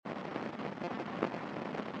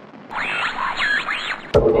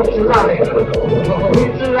It's alive.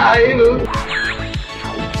 It's alive.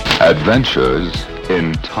 Adventures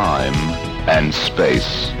in time and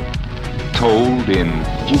space, told in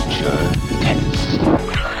future tense.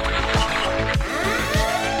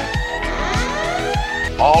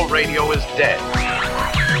 All radio is dead.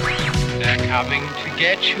 They're coming to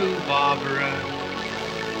get you, Barbara.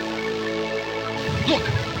 Look,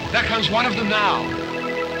 there comes one of them now.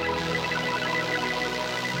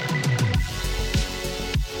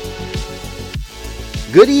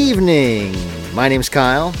 Good evening. My name's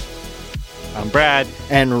Kyle. I'm Brad.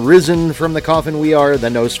 And risen from the coffin we are the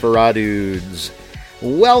Nosferatudes.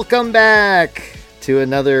 Welcome back to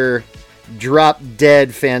another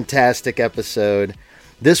drop-dead fantastic episode.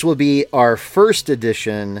 This will be our first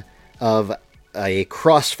edition of a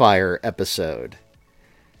Crossfire episode.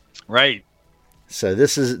 Right. So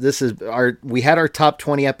this is we had our top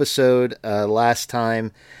 20 episode last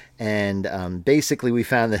time, and basically we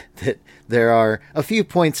found that there are a few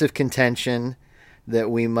points of contention that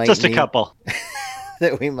we might a couple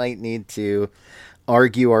that we might need to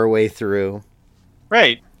argue our way through.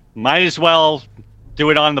 Right. Might as well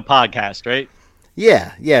do it on the podcast, right?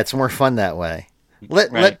 Yeah, it's more fun that way.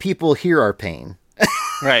 Let people hear our pain.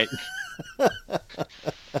 Right.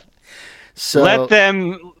 So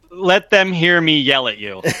let them hear me yell at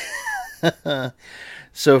you.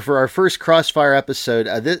 So for our first Crossfire episode,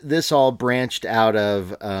 this all branched out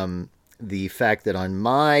of the fact that on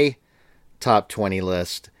my top 20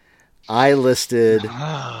 list, I listed...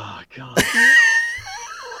 Oh, God.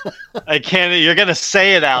 I can't... You're going to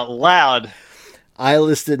say it out loud. I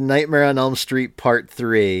listed Nightmare on Elm Street Part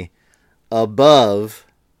 3 above...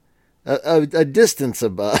 A distance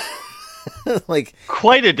above. Like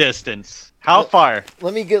quite a distance. How far?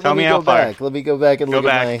 Let me go far. back. Let me go back and look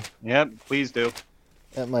at Yep, please do.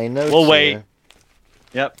 At my notes. We'll wait. Here.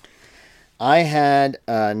 Yep. I had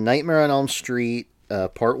Nightmare on Elm Street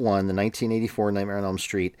Part 1, the 1984 Nightmare on Elm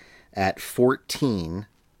Street, at 14.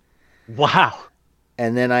 Wow.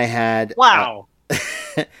 And then I had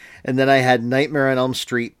and then I had Nightmare on Elm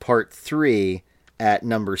Street Part 3 at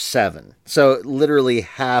number 7. So literally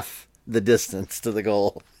half the distance to the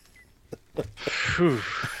goal.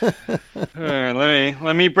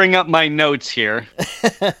 Let me bring up my notes here.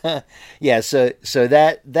 Yeah, so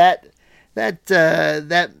that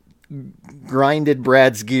grinded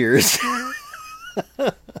Brad's gears.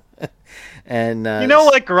 And you know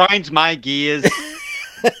what grinds my gears?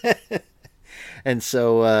 And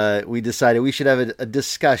so we decided we should have a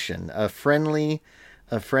discussion, a friendly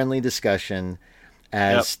discussion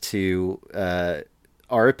as to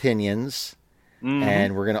our opinions. Mm-hmm.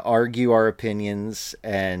 And we're going to argue our opinions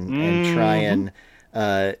and try and,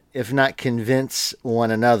 if not convince one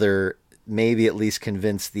another, maybe at least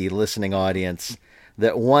convince the listening audience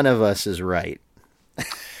that one of us is right.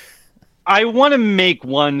 I want to make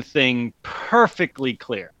one thing perfectly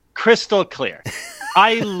clear, crystal clear.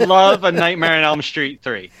 I love A Nightmare on Elm Street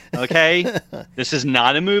 3, okay? This is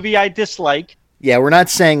not a movie I dislike. Yeah, we're not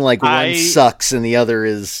saying like one sucks and the other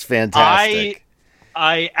is fantastic.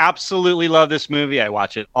 I absolutely love this movie. I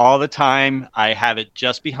watch it all the time. I have it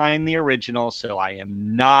just behind the original, so I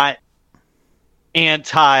am not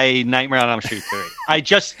anti-Nightmare on Elm Street 3. I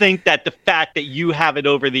just think that the fact that you have it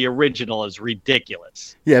over the original is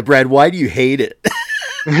ridiculous. Yeah, Brad, why do you hate it?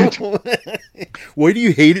 Why do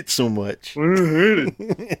you hate it so much? Why do you hate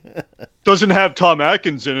it? Doesn't have Tom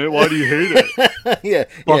Atkins in it. Why do you hate it? Yeah,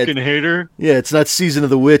 fucking hater. Yeah, it's not Season of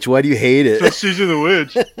the Witch. Why do you hate it? It's not Season of the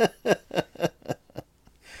Witch.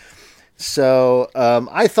 So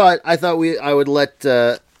I thought I would let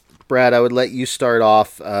Brad. I would let you start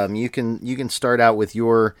off. You can start out with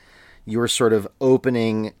your sort of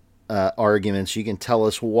opening arguments. You can tell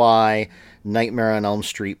us why Nightmare on Elm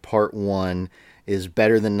Street Part 1 is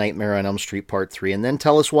better than Nightmare on Elm Street Part 3, and then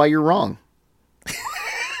tell us why you're wrong.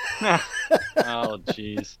 Oh,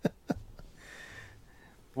 jeez.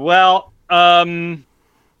 Well,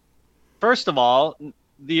 first of all,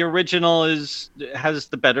 the original has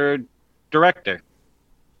the better director.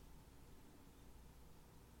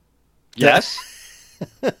 Yes?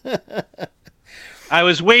 I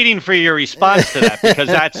was waiting for your response to that because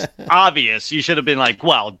that's obvious. You should have been like,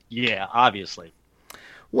 well, yeah, obviously.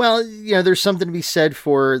 Well, you know, there's something to be said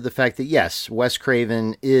for the fact that, yes, Wes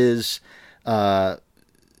Craven is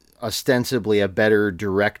ostensibly a better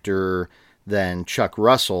director than Chuck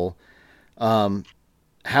Russell.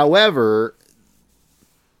 However,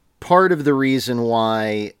 part of the reason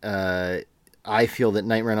why I feel that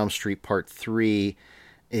Nightmare on Elm Street Part 3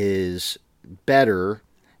 is better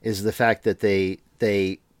is the fact that they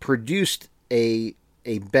produced a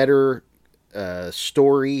better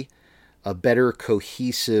story, a better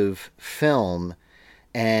cohesive film.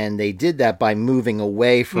 And they did that by moving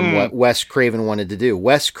away from what Wes Craven wanted to do.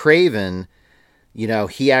 Wes Craven,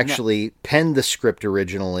 he actually penned the script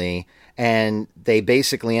originally, and they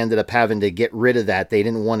basically ended up having to get rid of that. They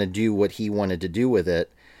didn't want to do what he wanted to do with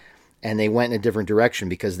it, and they went in a different direction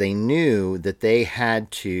because they knew that they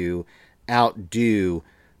had to outdo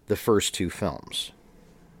the first two films.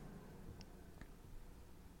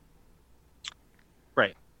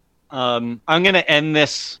 Right. I'm going to end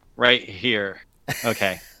this right here.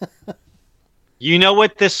 Okay. You know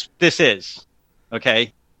what this is,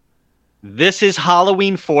 okay? This is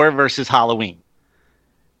Halloween 4 versus Halloween.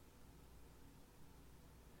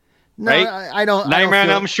 No, right? I don't. Nightmare on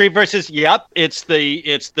Elm Street versus. Yep, it's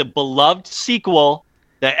the beloved sequel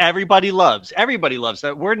that everybody loves. Everybody loves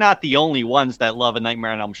that. We're not the only ones that love A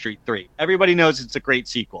Nightmare on Elm Street 3. Everybody knows it's a great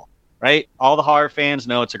sequel, right? All the horror fans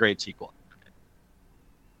know it's a great sequel.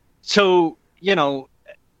 So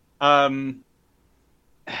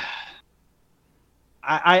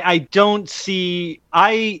I don't see.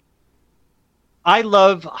 I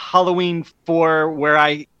love Halloween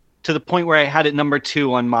 4 to the point where I had it number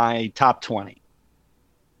 2 on my top 20.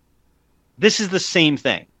 This is the same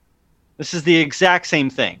thing. This is the exact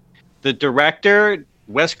same thing. The director,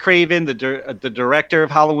 Wes Craven, the director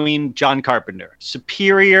of Halloween, John Carpenter.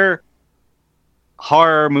 Superior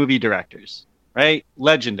horror movie directors, right?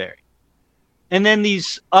 Legendary. And then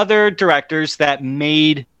these other directors that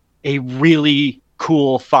made a really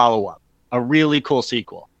cool follow-up, a really cool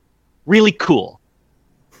sequel. Really cool.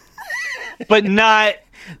 But not...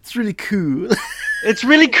 It's really cool. It's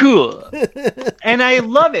really cool. And I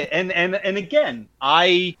love it. And again,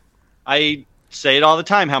 I say it all the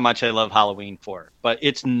time how much I love Halloween 4, but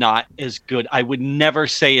it's not as good. I would never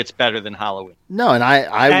say it's better than Halloween. No, and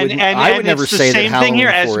I would never say that Halloween 4 is better than Halloween. It's the same thing here.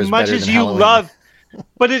 As much as you love...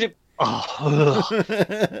 But it...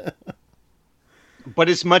 But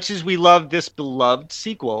as much as we love this beloved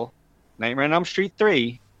sequel, Nightmare on Elm Street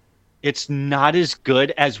 3, it's not as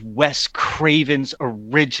good as Wes Craven's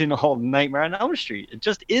original Nightmare on Elm Street. It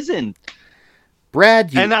just isn't.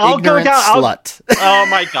 Brad, you and I'll ignorant go down, slut. Oh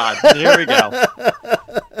my God! Here we go.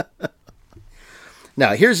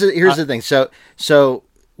 Now here's the thing. So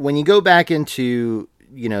when you go back into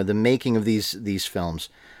the making of these films,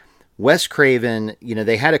 Wes Craven,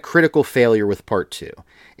 they had a critical failure with Part 2.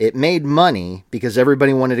 It made money because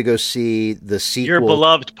everybody wanted to go see the sequel. Your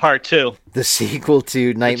beloved Part 2. The sequel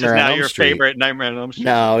to Nightmare on Elm Street. Which is now your favorite Nightmare on Elm Street.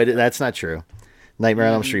 No, that's not true. Nightmare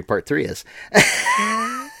on Elm Street Part 3 is.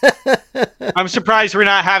 I'm surprised we're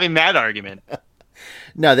not having that argument.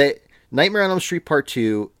 No, Nightmare on Elm Street Part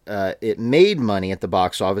 2, it made money at the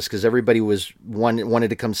box office because everybody wanted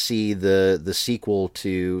to come see the sequel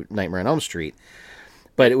to Nightmare on Elm Street.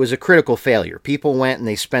 But it was a critical failure. People went and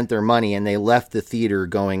they spent their money and they left the theater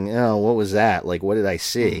going, oh, what was that? Like, what did I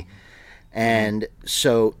see? And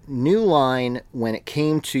so New Line, when it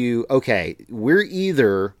came to, okay, we're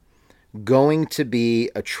either going to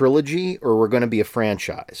be a trilogy or we're going to be a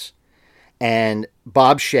franchise. And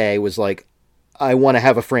Bob Shea was like, I want to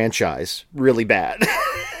have a franchise really bad.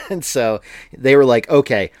 And so they were like,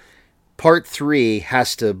 okay, Part 3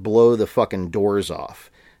 has to blow the fucking doors off.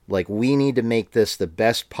 Like, we need to make this the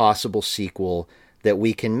best possible sequel that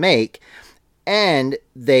we can make. And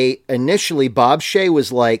Bob Shea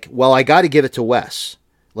was like, well, I got to give it to Wes.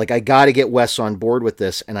 Like, I got to get Wes on board with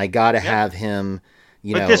this, and I got to have him,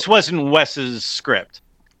 But this wasn't Wes's script.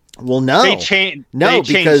 Well, no. They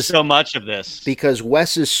changed so much of this. Because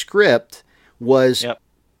Wes's script was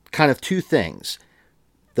kind of two things.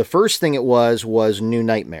 The first thing it was New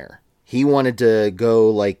Nightmare. He wanted to go,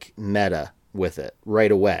 like, meta with it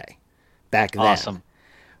right away back then. Awesome.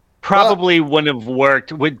 Probably wouldn't have worked.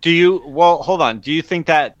 Hold on. Do you think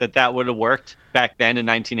that would have worked back then in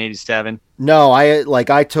 1987? No,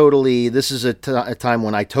 this is a time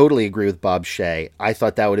when I totally agree with Bob Shea. I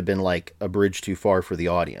thought that would have been like a bridge too far for the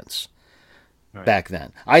audience back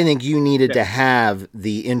then. I think you needed to have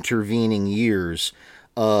the intervening years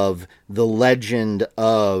of the legend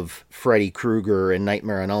of Freddy Krueger and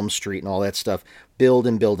Nightmare on Elm Street and all that stuff build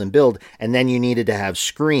and build and build, and then you needed to have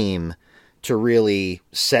Scream to really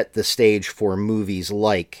set the stage for movies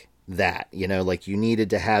like that. Like you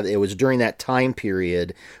needed to have, it was during that time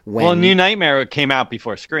period when... Well, New Nightmare came out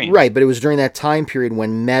before Scream. Right, but it was during that time period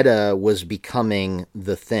when meta was becoming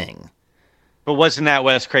the thing. But wasn't that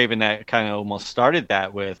Wes Craven that kind of almost started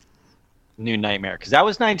that with New Nightmare? Because that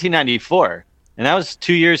was 1994, and that was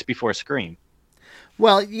 2 years before Scream.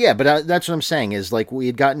 Well, yeah, but that's what I'm saying is like we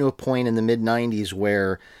had gotten to a point in the mid-90s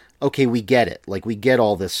where, okay, we get it. Like we get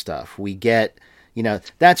all this stuff. We get,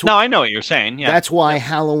 that's... No, I know what you're saying. Yeah. That's why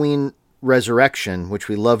Halloween Resurrection, which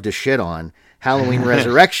we love to shit on, Halloween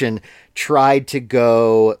Resurrection tried to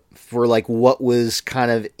go for like what was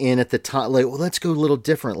kind of in at the time, like, well, let's go a little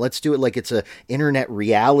different. Let's do it like it's a internet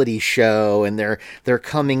reality show, and they're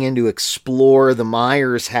coming in to explore the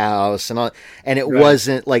Myers house and all. And it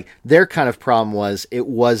wasn't like, their kind of problem was it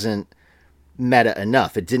wasn't meta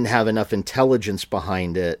enough. It didn't have enough intelligence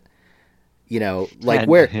behind it. You know, like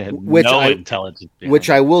which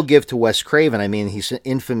I will give to Wes Craven. I mean, he's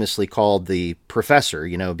infamously called the Professor,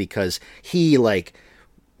 you know, because he like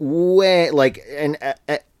way like, and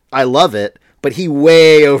I love it, but he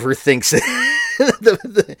way overthinks it.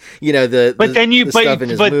 the stuff in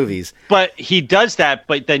his movies. But he does that.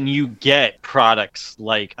 But then you get products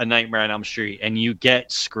like A Nightmare on Elm Street, and you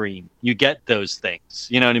get Scream. You get those things.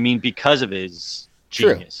 You know what I mean? Because of his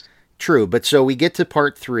genius. True, but so we get to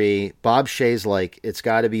part 3. Bob Shaye's like, it's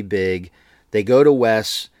got to be big. They go to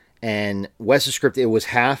Wes, and Wes's script, it was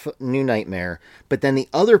half New Nightmare. But then the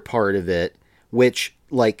other part of it, which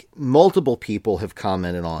like multiple people have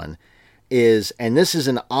commented on, is, and this is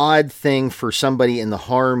an odd thing for somebody in the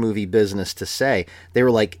horror movie business to say, they were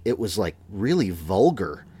like, it was like really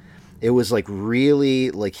vulgar. It was like really,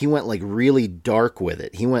 like he went like really dark with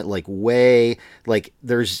it. He went like way, like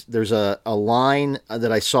there's a line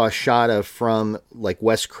that I saw a shot of from like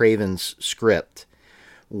Wes Craven's script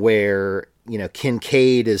where, you know,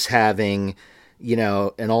 Kincaid is having, you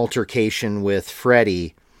know, an altercation with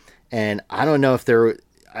Freddy. And I don't know if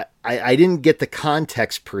I didn't get the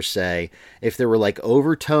context per se, if there were like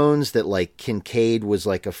overtones that like Kincaid was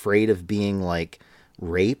like afraid of being like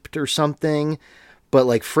raped or something. But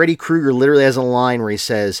like Freddy Krueger literally has a line where he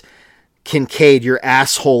says, "Kincaid, your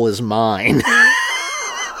asshole is mine."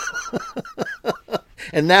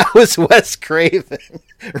 And that was Wes Craven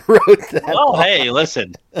wrote that. Oh, hey,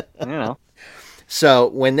 listen, you know. So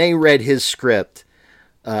when they read his script,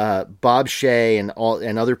 Bob Shaye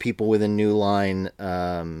and other people within New Line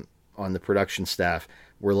on the production staff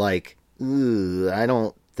were like, "Ooh, I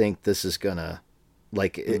don't think this is gonna."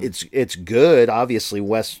 Like, it's good. Obviously,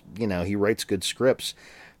 Wes, you know, he writes good scripts,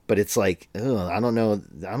 but it's like, I don't know.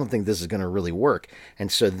 I don't think this is going to really work. And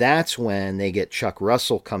so that's when they get Chuck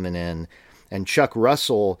Russell coming in, and Chuck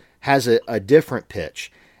Russell has a different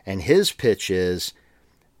pitch. And his pitch is,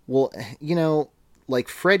 well, you know, like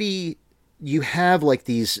Freddy, you have like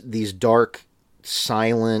these dark,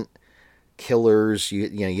 silent killers. You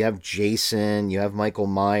know, you have Jason, you have Michael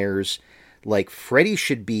Myers. Like Freddy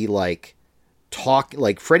should be like,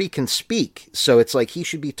 like Freddy can speak, so it's like he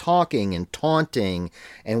should be talking and taunting,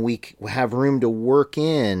 and we have room to work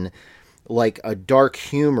in like a dark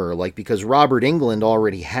humor, like, because Robert Englund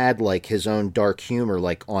already had like his own dark humor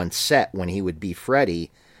like on set when he would be Freddy.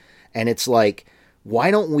 And it's like,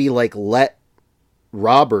 why don't we like let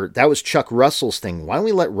Robert, that was Chuck Russell's thing, why don't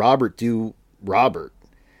we let Robert do Robert,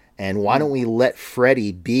 and why don't we let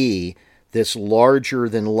Freddy be this larger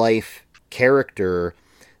than life character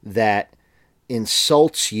that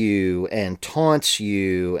insults you and taunts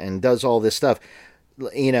you and does all this stuff,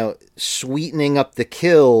 you know, sweetening up the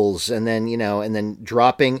kills, and then, you know, and then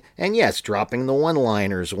dropping the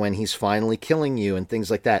one-liners when he's finally killing you and things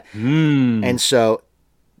like that. And so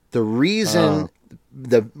the reason,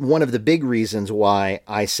 one of the big reasons why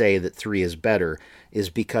I say that 3 is better is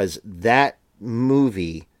because that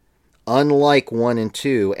movie, unlike 1 and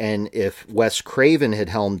 2, and if Wes Craven had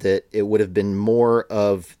helmed it, it would have been more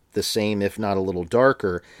of the same, if not a little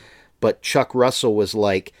darker. But Chuck Russell was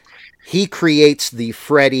like, he creates the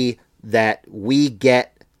Freddy that we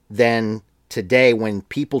get then today when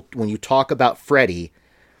you talk about Freddy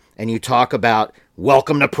and you talk about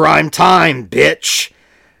welcome to prime time, bitch.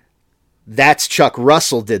 That's Chuck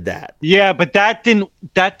Russell did that. Yeah, but that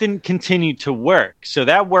didn't continue to work. So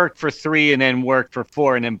that worked for 3 and then worked for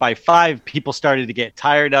 4. And then by 5, people started to get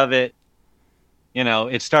tired of it. You know,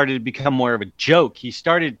 it started to become more of a joke. He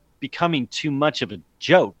started becoming too much of a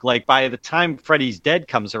joke. Like by the time Freddy's Dead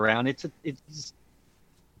comes around,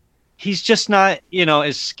 he's just not, you know,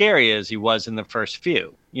 as scary as he was in the first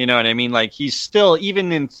few. You know what I mean? Like he's still,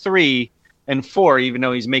 even in 3 and 4, even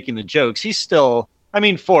though he's making the jokes, he's still, I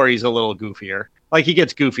mean, 4, he's a little goofier. Like he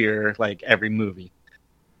gets goofier like every movie.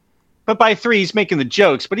 But by 3, he's making the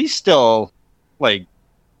jokes, but he's still like,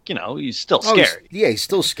 you know, he's still scary. He's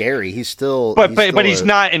still scary. He's still, but he's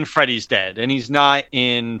not in Freddy's Dead, and he's not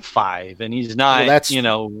in 5, and he's not, you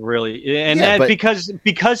know, really, and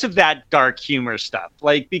because of that dark humor stuff,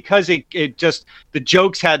 like because it just, the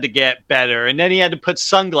jokes had to get better, and then he had to put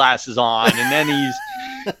sunglasses on, and then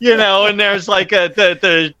And there's like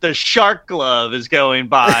the shark glove is going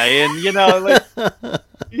by, and like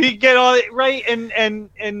you get all it right,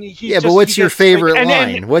 and he's but what's your favorite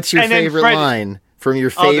line? What's your favorite line from your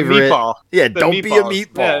favorite? The meatball. Yeah, The don't be a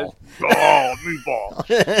meatballs. meatball. Oh,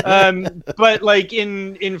 meatball. But like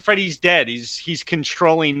in Freddy's Dead, he's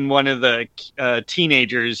controlling one of the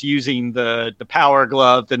teenagers using the Power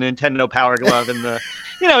Glove, the Nintendo Power Glove, and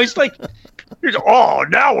he's like, oh,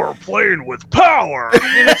 now we're playing with power.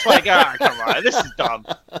 And it's like, come on, this is dumb.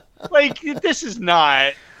 Like, this is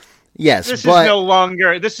not. Yes, this is no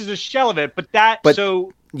longer. This is a shell of it. But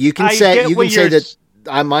so you can say that.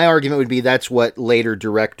 My argument would be that's what later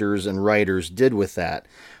directors and writers did with that.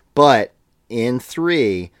 But in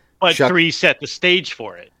 3... But 3 set the stage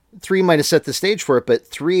for it. 3 might have set the stage for it, but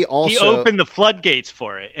 3 also... He opened the floodgates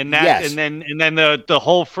for it. And that, yes. and then the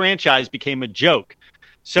whole franchise became a joke.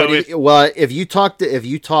 So if you talk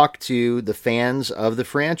to the fans of the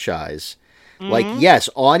franchise, like, yes,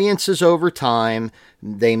 audiences over time,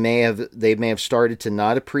 they may have started to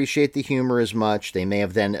not appreciate the humor as much. They may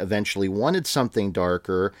have then eventually wanted something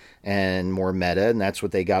darker and more meta, and that's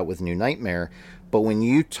what they got with New Nightmare. But when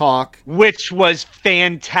you talk, which was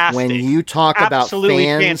fantastic, when you talk absolutely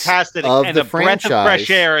about fans fantastic, of and the a franchise, breath of fresh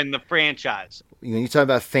air in the franchise. When you talk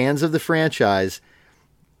about fans of the franchise,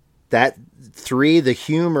 that 3, the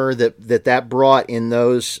humor that brought in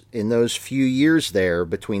those few years there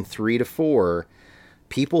between 3 to 4,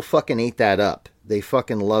 people fucking ate that up. They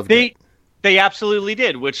fucking loved it. They absolutely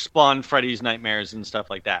did, which spawned Freddy's Nightmares and stuff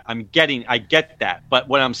like that. I get that, but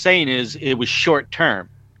what I'm saying is it was short term.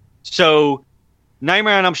 So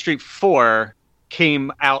Nightmare on Elm Street 4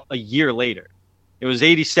 came out a year later. It was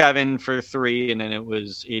 87 for 3, and then it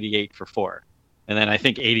was 88 for 4. And then I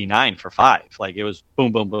think 89 for 5. Like, it was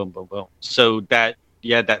boom, boom, boom, boom, boom. So that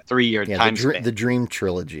you had that 3-year time span. The Dream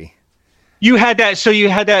Trilogy. You had that. So you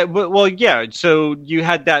had that. Well, yeah. So you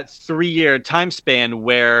had that 3-year time span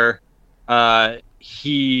where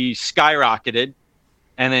he skyrocketed,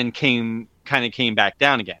 and then came back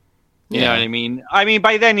down again. You know what I mean? I mean,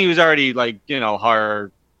 by then he was already like,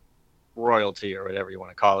 horror royalty or whatever you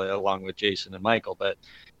want to call it, along with Jason and Michael. But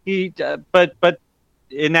but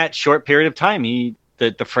in that short period of time,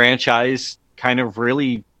 the franchise kind of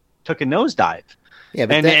really took a nosedive. Yeah,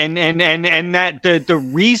 but and that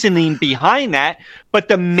the reasoning behind that, but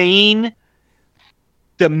the main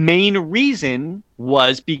reason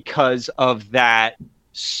was because of that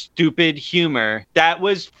stupid humor that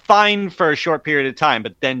was fine for a short period of time,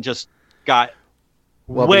 but then just got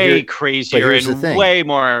way crazier and way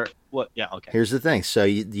more. Yeah, okay. Here's the thing. So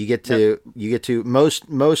you get to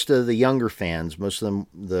most of the younger fans, most of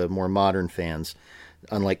the more modern fans,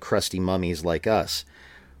 unlike crusty mummies like us,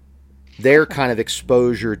 their kind of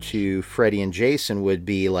exposure to Freddy and Jason would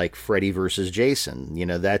be like Freddy versus Jason.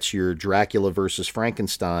 That's your Dracula versus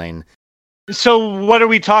Frankenstein. So what are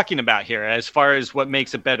we talking about here as far as what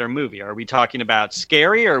makes a better movie? Are we talking about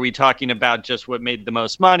scary, or are we talking about just what made the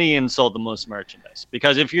most money and sold the most merchandise?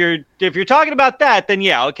 Because if you're talking about that, then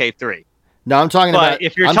yeah, okay, 3. No, I'm talking about... But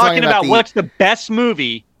if you're talking about what's the best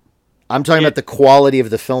movie... I'm talking about the quality of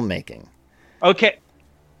the filmmaking. Okay.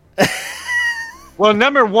 Well,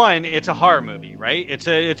 number 1, it's a horror movie, right? It's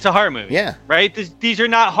a horror movie. Yeah. Right? These are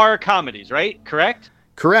not horror comedies, right? Correct?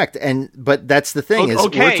 Correct. But that's the thing, is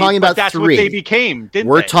okay, we're talking about that's 3. What they became, didn't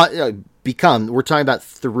we're they? We're talking about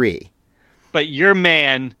 3. But your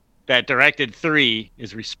man that directed 3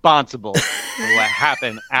 is responsible for what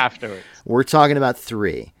happened afterwards. We're talking about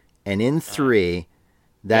 3. And in 3,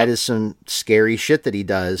 that is some scary shit that he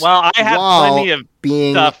does. Well, I have plenty of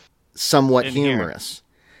being stuff somewhat humorous.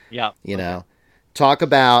 Here. Yeah. Talk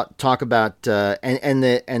about and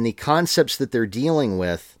the concepts that they're dealing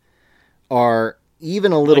with are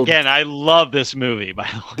even a little... Again, I love this movie, by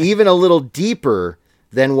the way. Even a little deeper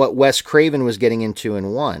than what Wes Craven was getting into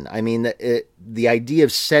in 1. I mean, the idea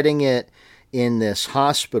of setting it in this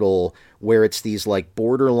hospital where it's these like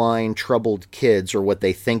borderline troubled kids, or what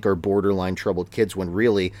they think are borderline troubled kids, when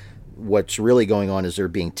really what's really going on is they're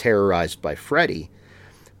being terrorized by Freddy.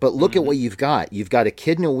 But look at what you've got. You've got a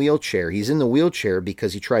kid in a wheelchair. He's in the wheelchair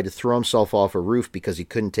because he tried to throw himself off a roof because he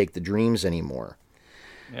couldn't take the dreams anymore.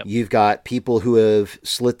 Yep. You've got people who have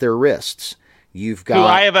slit their wrists. You've got...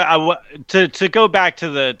 I have to go back to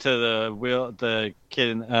the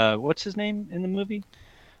kid. What's his name in the movie?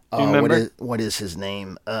 Do you remember? What is his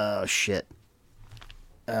name? Oh shit.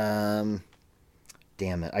 Damn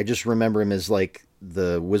it! I just remember him as like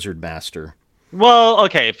the Wizard Master. Well,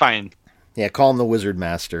 okay, fine. Yeah, call him the Wizard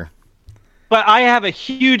Master. But I have a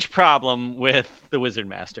huge problem with the Wizard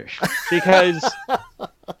Master because...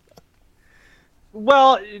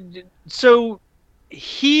 Well, so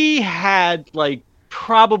he had like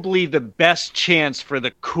probably the best chance for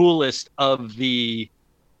the coolest of the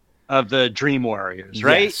Dream Warriors,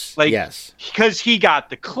 right? Yes, like, yes. Because he got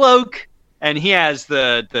the cloak and he has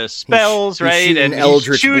the spells, he's right? shooting And eldritch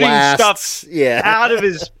he's shooting blasts. stuff Yeah. out of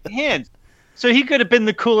his hands. So he could have been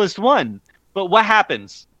the coolest one. But what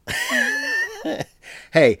happens?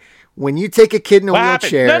 Hey, when you take a kid in a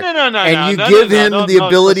wheelchair and you give him the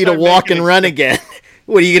ability to walk and run again,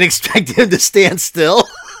 what are you going to expect him to stand still?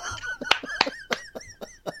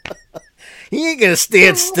 He ain't going to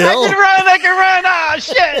stand still. I can run. Ah,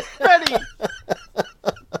 shit. Ready.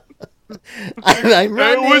 I'm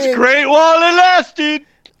running. It was great while it lasted.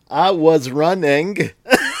 I was running.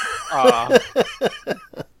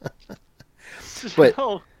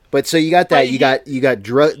 But so you got that. You got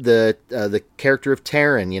the character of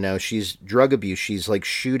Taryn. You know, she's drug abuse. She's like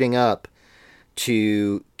shooting up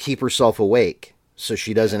to keep herself awake so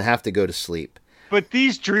she doesn't have to go to sleep. But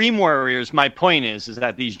these Dream Warriors, my point is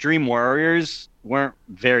that these Dream Warriors weren't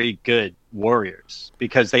very good warriors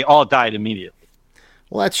because they all died immediately.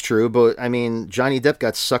 Well, that's true, but I mean, Johnny Depp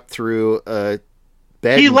got sucked through a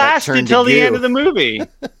bed. He lasted until the end of the movie.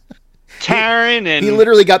 Taryn and he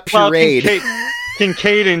literally got pureed.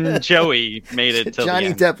 Kincaid and Joey made it to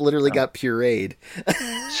Johnny the end. Depp literally got pureed.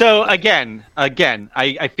 So again,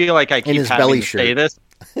 I feel like I keep having to say this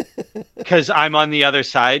because I'm on the other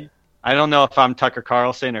side. I don't know if I'm Tucker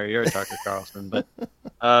Carlson or you're Tucker Carlson, but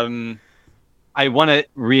I want to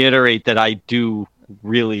reiterate that I do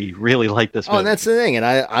really, really like this movie. Oh, and that's the thing, and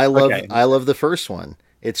I love the first one.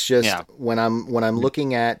 It's just when I'm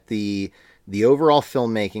looking at the overall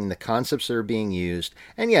filmmaking, the concepts that are being used,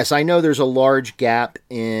 and yes, I know there's a large gap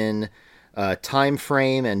in time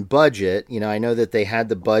frame and budget. You know, I know that they had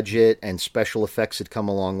the budget and special effects had come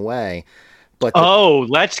a long way. But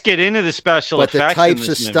let's get into the special effects. But the types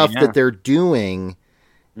of stuff that they're doing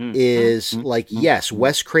is yes,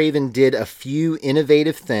 Wes Craven did a few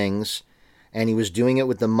innovative things, and he was doing it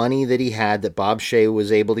with the money that he had that Bob Shaye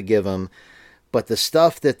was able to give him. But the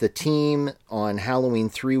stuff that the team on Halloween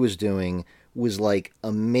 3 was doing was like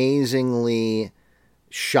amazingly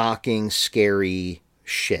shocking, scary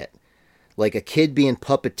shit. Like a kid being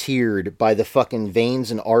puppeteered by the fucking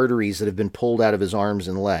veins and arteries that have been pulled out of his arms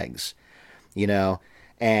and legs. You know,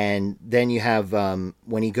 and then you have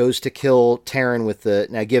when he goes to kill Taryn with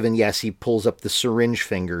yes, he pulls up the syringe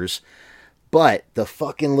fingers, but the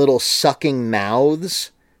fucking little sucking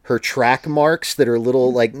mouths, her track marks that are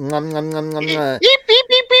little like, nom, nom, nom, nom, you know,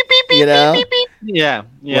 yeah.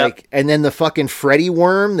 Like, and then the fucking Freddy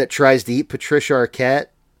worm that tries to eat Patricia Arquette,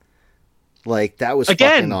 like that was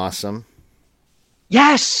fucking awesome.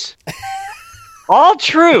 Yes. All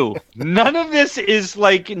true. None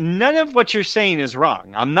of what you're saying is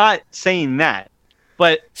wrong. I'm not saying that.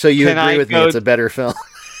 But so you agree with me it's a better film?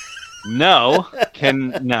 No.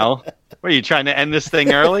 No. What, are you trying to end this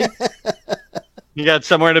thing early? You got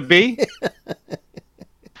somewhere to be?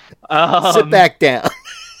 Sit back down.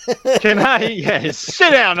 Can I? Yes.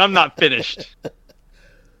 Sit down. I'm not finished.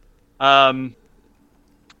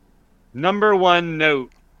 Number one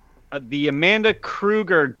note. The Amanda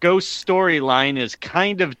Kruger ghost storyline is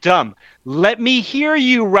kind of dumb. Let me hear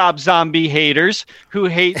you, Rob Zombie haters who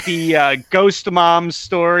hate the ghost mom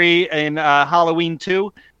story in Halloween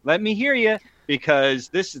 2. Let me hear you, because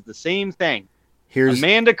this is the same thing. Here's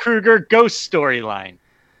Amanda Kruger ghost storyline.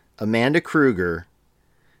 Amanda Kruger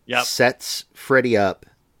sets Freddy up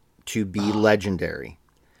to be legendary.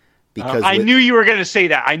 Because I knew you were going to say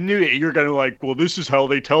that. I knew it. You're going to like, well, this is how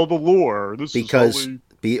they tell the lore.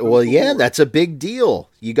 That's a big deal.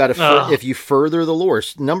 You got to if you further the lore.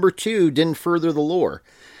 Number 2 didn't further the lore.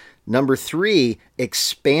 Number 3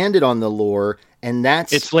 expanded on the lore, and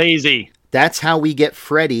it's lazy. That's how we get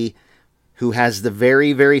Freddy, who has the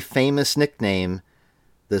very, very famous nickname,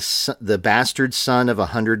 the bastard son of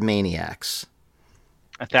 100 maniacs.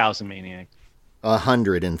 1,000 maniacs.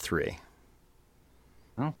 103.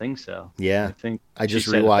 I don't think so. Yeah, I just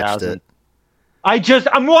rewatched it.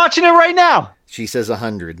 I'm watching it right now. She says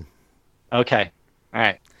 100. Okay. All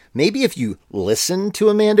right. Maybe if you listen to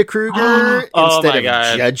Amanda Kruger instead of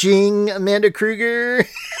judging Amanda Kruger.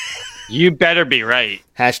 You better be right.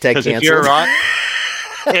 Hashtag canceled.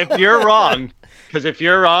 If you're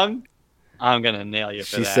wrong, I'm going to nail you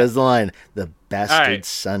for that. She says the line, the bastard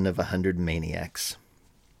son of 100 maniacs.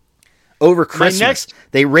 Over Christmas.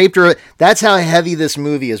 They raped her. That's how heavy this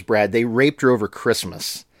movie is, Brad. They raped her over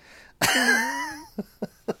Christmas.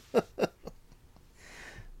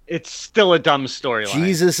 It's still a dumb storyline.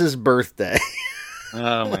 Jesus' birthday.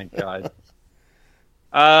 Oh my God.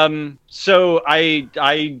 So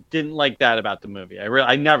I didn't like that about the movie.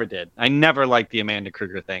 I never did. I never liked the Amanda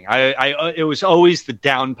Kruger thing. It was always the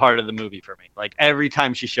down part of the movie for me. Like every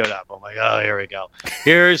time she showed up, I'm like, oh, here we go.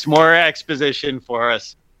 Here's more exposition for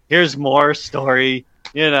us. Here's more story.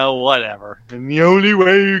 Whatever. And the only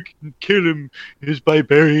way you can kill him is by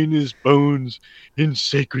burying his bones in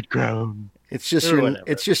sacred ground. It's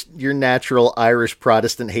just your natural Irish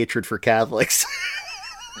Protestant hatred for Catholics.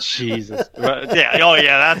 Jesus. Yeah. Oh,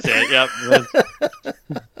 yeah. That's it.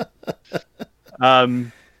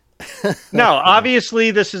 Yep. No,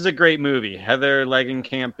 obviously this is a great movie. Heather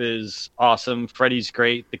Langenkamp is awesome. Freddy's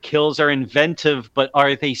great. The kills are inventive, but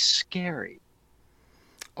are they scary?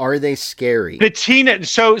 Are they scary? Bettina.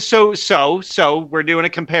 So we're doing a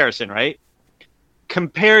comparison, right?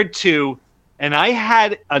 Compared to, and I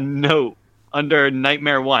had a note under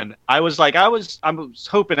Nightmare 1. I was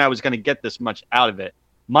hoping I was going to get this much out of it.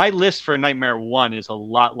 My list for Nightmare 1 is a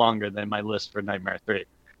lot longer than my list for Nightmare 3.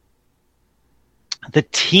 The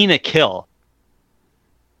Tina kill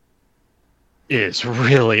is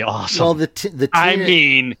really awesome. Well, the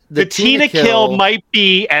Tina kill might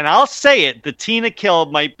be, and I'll say it, the Tina kill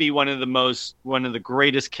might be one of the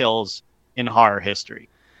greatest kills in horror history.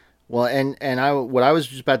 Well, what I was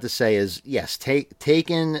just about to say is, yes,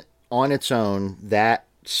 taken on its own, that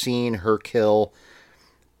scene, her kill,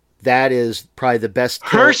 that is probably the best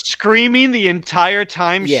kill. Her screaming the entire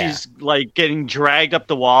time she's like getting dragged up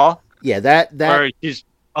the wall. Yeah,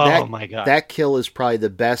 oh my God. That kill is probably the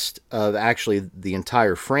best of actually the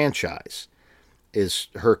entire franchise.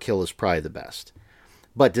 Her kill is probably the best.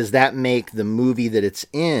 But does that make the movie that it's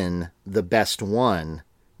in the best one?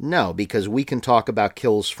 No, because we can talk about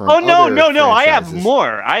kills from other franchises. I have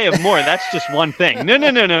more. That's just one thing. No.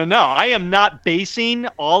 I am not basing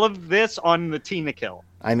all of this on the Tina kill.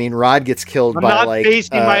 I mean, Rod gets killed by not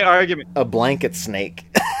basing my argument. A blanket snake.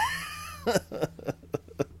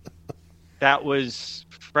 That was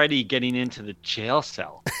Freddy getting into the jail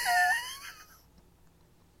cell.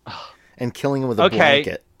 And killing him with a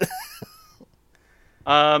blanket.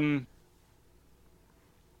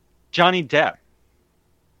 Johnny Depp.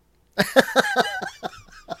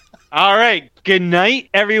 All right. Good night,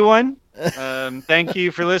 everyone. Thank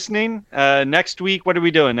you for listening. Next week, what are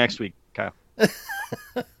we doing next week, Kyle?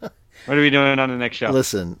 What are we doing on the next show?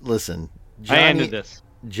 Listen. I ended this.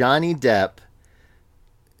 Johnny Depp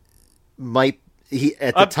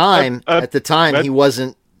at the time he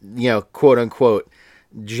wasn't, quote unquote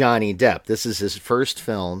Johnny Depp. This is his first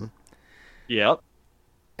film. Yep.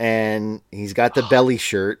 And he's got the belly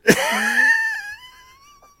shirt.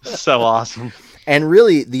 So awesome. And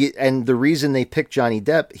really the reason they picked Johnny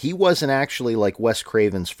Depp, he wasn't actually like Wes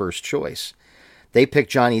Craven's first choice. They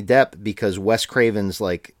picked Johnny Depp because Wes Craven's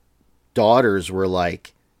like daughters were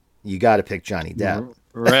like, you got to pick Johnny Depp.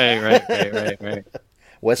 Right.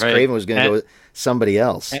 Wes Craven was going to go with somebody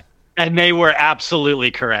else. And they were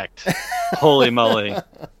absolutely correct. Holy moly.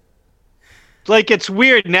 Like, it's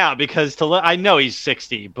weird now because I know he's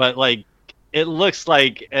 60, but like, it looks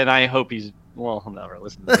like, and I hope he'll never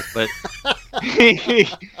listen to this, but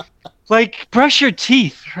like, brush your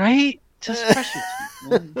teeth, right? Just brush your teeth,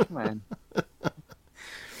 man. Come on.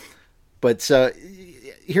 But so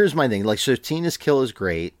here's my thing. Like, so Tina's kill is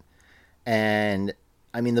great. And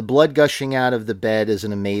I mean, the blood gushing out of the bed is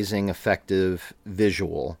an amazing, effective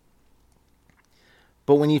visual.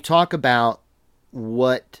 But when you talk about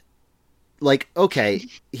okay,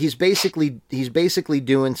 he's basically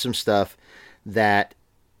doing some stuff that,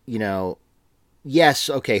 yes,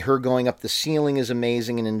 okay, her going up the ceiling is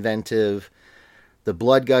amazing and inventive, the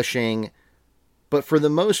blood gushing, but for the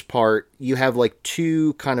most part, you have like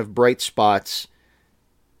two kind of bright spots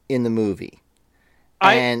in the movie.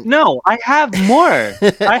 I have more.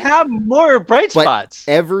 I have more bright spots.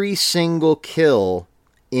 Every single kill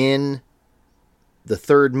in the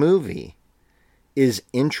third movie is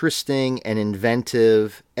interesting and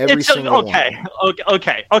inventive. Every single one.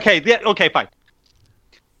 Okay, fine.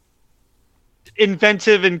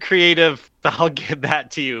 Inventive and creative, I'll give that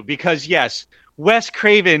to you. Because yes, Wes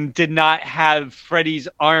Craven did not have Freddy's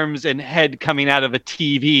arms and head coming out of a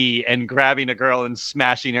TV and grabbing a girl and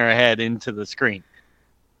smashing her head into the screen.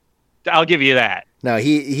 I'll give you that. No,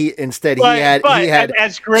 he instead he had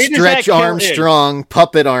as great Stretch Armstrong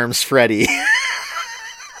puppet arms Freddy.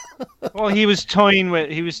 Well, he was toying with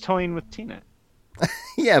Tina.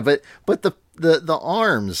 Yeah, but the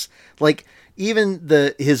arms, like even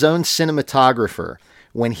his own cinematographer,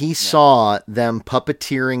 when he saw them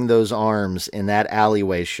puppeteering those arms in that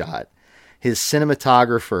alleyway shot, his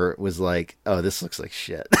cinematographer was like, "Oh, this looks like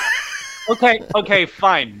shit." Okay,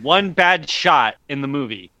 fine. One bad shot in the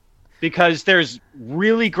movie. because there's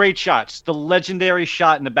really great shots. The legendary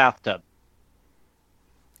shot in the bathtub.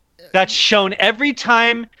 That's shown every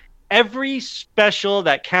time, every special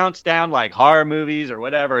that counts down, like horror movies or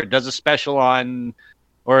whatever, does a special on,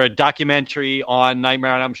 or a documentary on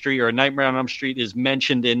Nightmare on Elm Street, or a Nightmare on Elm Street is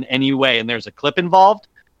mentioned in any way, and there's a clip involved.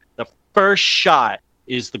 The first shot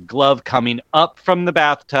is the glove coming up from the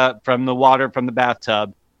bathtub, from the water from the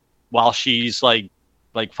bathtub, while she's like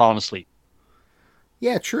falling asleep.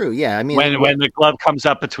 Yeah, true. Yeah, I mean, when the glove comes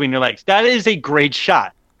up between her legs, that is a great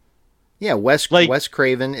shot. Yeah, Wes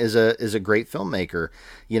Craven is a great filmmaker.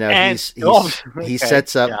 You know, he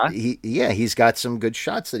sets up. Yeah. He's got some good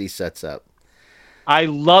shots that he sets up. I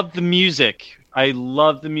love the music. I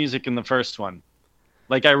love the music in the first one.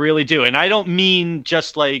 Like, I really do. And I don't mean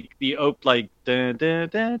just like the like da, da,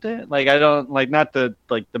 da, da. Like, I don't like not the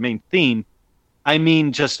like the main theme. I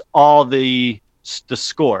mean just all the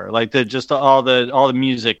score, like all the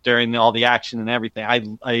music during all the action and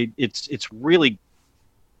everything. It's really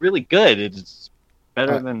good. It's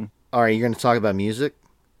better than. All right, you're going to talk about music?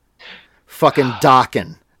 Fucking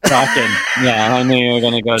Dokken. Yeah, I knew you were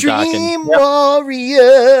going to go Dokken. Dream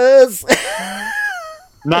Warriors.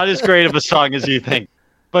 Not as great of a song as you think,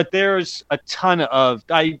 but there's a ton of.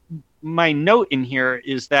 My note in here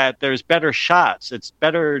is that there's better shots.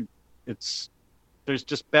 There's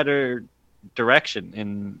just better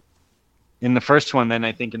direction in the first one than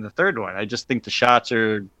I think in the third one. I just think the shots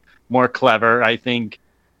are more clever. I think.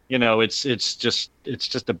 You know, it's just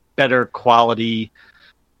a better quality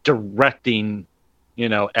directing,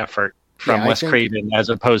 effort from Wes Craven as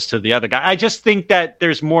opposed to the other guy. I just think that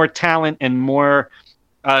there's more talent and more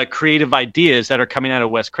creative ideas that are coming out of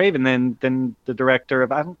Wes Craven than the director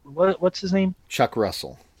of what's his name? Chuck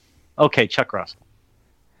Russell. Okay, Chuck Russell.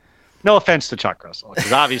 No offense to Chuck Russell,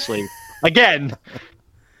 because obviously, again,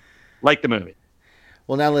 like the movie.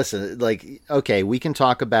 Well, now listen, like, okay, we can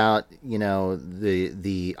talk about,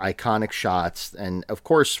 the iconic shots. And of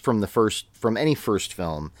course, from any first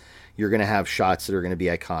film, you're going to have shots that are going to be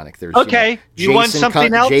iconic. There's, you want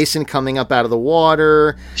something else? Jason coming up out of the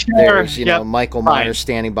water. Sure. There's, Michael Myers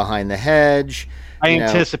standing behind the hedge. I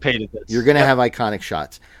anticipated this. You're going to have iconic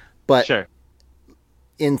shots. But sure.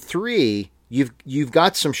 In 3, you've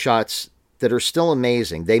got some shots that are still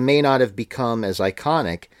amazing. They may not have become as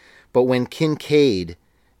iconic, but when Kincaid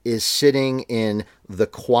is sitting in the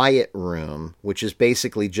quiet room, which is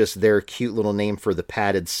basically just their cute little name for the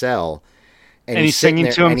padded cell, and he's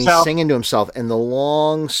singing to himself, and the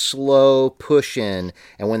long, slow push in,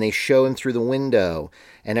 and when they show him through the window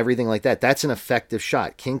and everything like that, that's an effective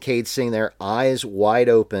shot. Kincaid sitting there, eyes wide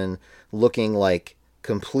open, looking like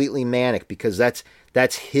completely manic, because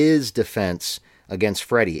that's his defense against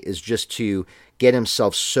Freddy, is just to get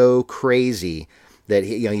himself so crazy that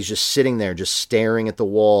he's just sitting there, just staring at the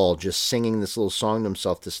wall, just singing this little song to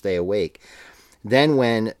himself to stay awake. Then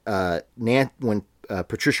when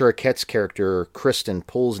Patricia Arquette's character Kristen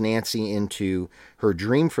pulls Nancy into her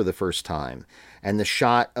dream for the first time, and the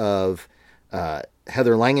shot of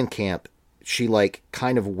Heather Langenkamp, she like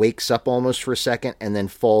kind of wakes up almost for a second and then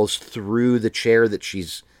falls through the chair that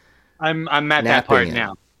she's. I'm at that part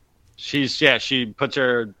now. She puts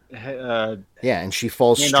her. And she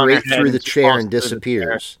falls straight through the chair and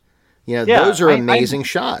disappears. Those are amazing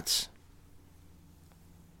shots.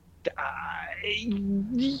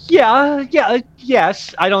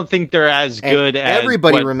 Yes. I don't think they're as good as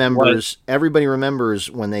everybody remembers. Everybody remembers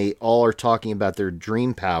when they all are talking about their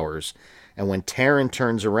dream powers, and when Taryn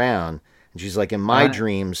turns around and she's like, "In my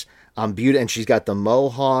dreams, I'm beautiful," and she's got the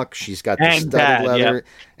mohawk, she's got the studded leather,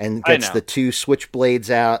 and gets the 2 switchblades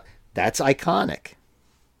out. That's iconic.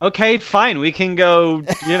 Okay, fine. We can go,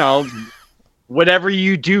 whatever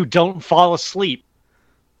you do, don't fall asleep.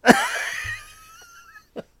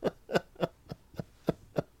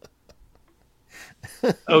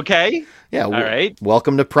 Okay? Yeah. All right.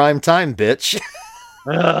 Welcome to prime time, bitch.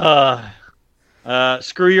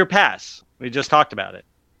 Screw your pass. We just talked about it.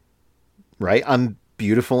 Right? I'm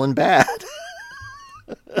beautiful and bad.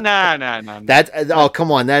 No.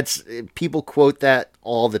 Come on. People quote that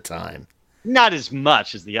all the time. Not as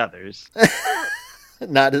much as the others.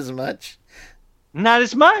 Not as much? Not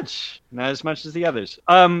as much as the others.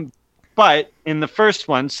 But in the first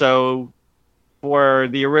one, so for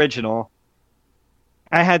the original,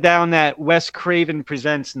 I had down that Wes Craven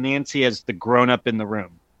presents Nancy as the grown-up in the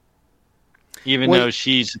room. Even though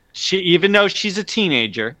she's a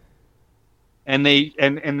teenager. And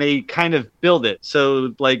they kind of build it.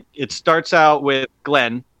 So like it starts out with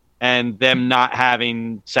Glenn and them not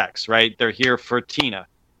having sex, right? They're here for Tina.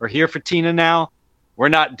 We're here for Tina now. We're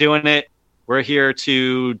not doing it. We're here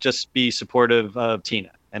to just be supportive of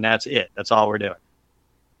Tina. and that's it. That's all we're doing.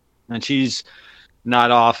 And she's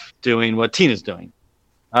not off doing what Tina's doing.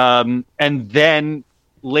 And then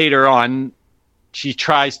later on, she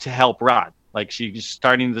tries to help Rod. Like, she's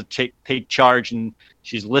starting to take charge, and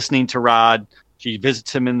she's listening to Rod. She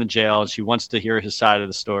visits him in the jail. She wants to hear his side of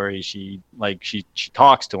the story. She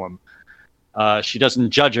talks to him. She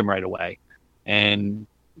doesn't judge him right away. And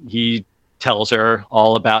he tells her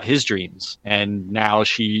all about his dreams. And now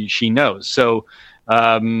she knows. So,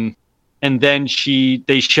 and then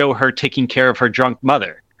they show her taking care of her drunk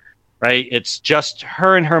mother, right? It's just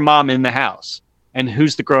her and her mom in the house. And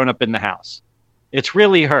who's the grown up in the house? It's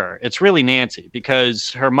really her. It's really Nancy,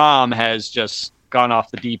 because her mom has just gone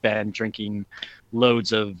off the deep end drinking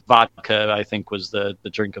loads of vodka, I think was the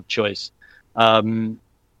drink of choice. And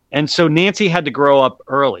so Nancy had to grow up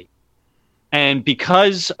early. And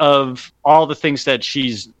because of all the things that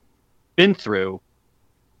she's been through,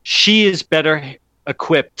 she is better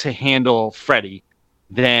equipped to handle Freddie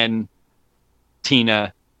than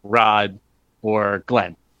Tina, Rod, or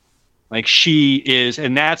Glenn. Like, she is,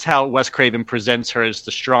 and that's how Wes Craven presents her as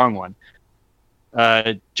the strong one.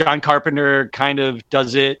 John Carpenter kind of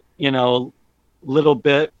does it, little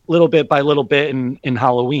bit by little bit in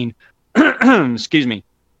Halloween. Excuse me.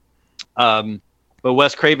 But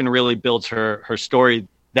Wes Craven really builds her story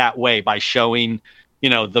that way by showing,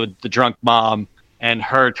 the drunk mom and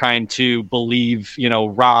her trying to believe,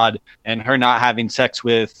 Rod, and her not having sex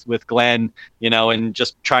with Glenn, and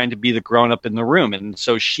just trying to be the grown up in the room. And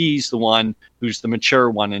so she's the one who's the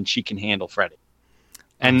mature one, and she can handle Freddie.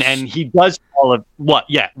 And he does all of what?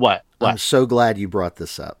 Yeah, what? I'm so glad you brought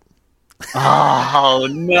this up. Oh,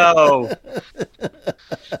 no.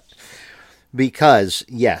 Because,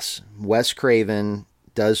 yes, Wes Craven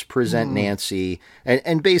does present Nancy,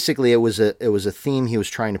 and basically it was a theme he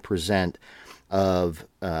was trying to present of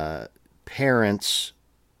parents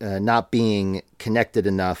not being connected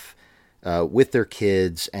enough with their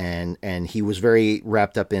kids, and he was very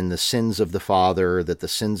wrapped up in the sins of the father, that the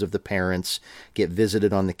sins of the parents get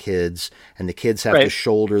visited on the kids, and the kids have to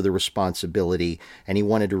shoulder the responsibility. And he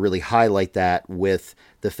wanted to really highlight that with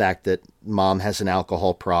the fact that mom has an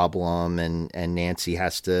alcohol problem, and Nancy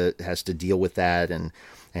has to deal with that and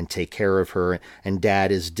take care of her. And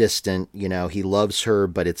dad is distant, he loves her,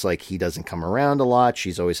 but it's like he doesn't come around a lot.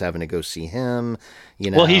 She's always having to go see him,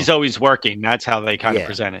 Well, he's always working. That's how they kind of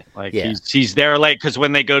present it. Like, he's there late, because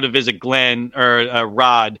when they go to visit Glenn or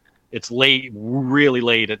Rod, it's late, really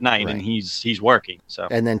late at night, and he's working. So,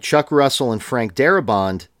 and then Chuck Russell and Frank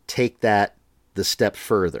Darabont take that the step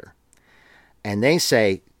further. And they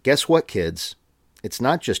say, guess what, kids? It's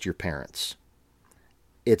not just your parents.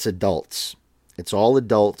 It's adults. It's all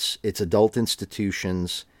adults. It's adult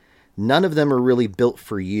institutions. None of them are really built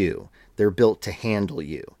for you. They're built to handle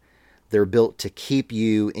you. They're built to keep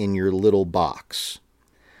you in your little box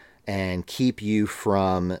and keep you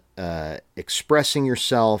from expressing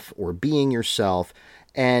yourself or being yourself.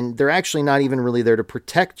 And they're actually not even really there to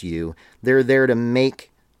protect you. They're there to make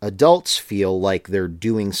adults feel like they're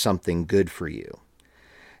doing something good for you.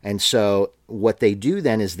 And so what they do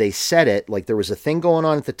then is they set it, like there was a thing going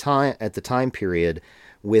on at the time period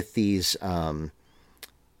with these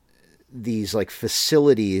like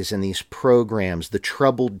facilities and these programs, the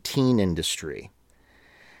troubled teen industry.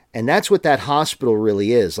 And that's what that hospital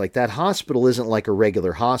really is. Like, that hospital isn't like a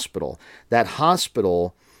regular hospital. That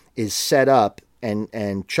hospital is set up,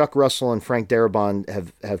 and Chuck Russell and Frank Darabont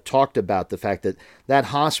have talked about the fact that that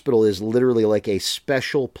hospital is literally like a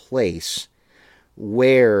special place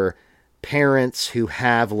where parents who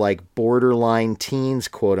have like borderline teens,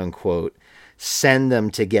 quote unquote, send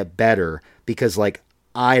them to get better, because like,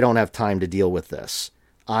 I don't have time to deal with this.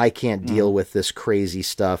 I can't deal with this crazy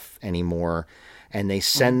stuff anymore. And they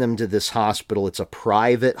send them to this hospital. It's a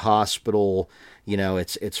private hospital.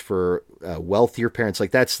 It's for wealthier parents.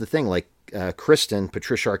 Like, that's the thing. Like, Kristen,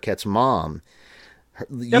 Patricia Arquette's mom,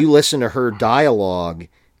 you listen to her dialogue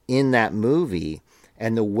in that movie,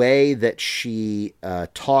 and the way that she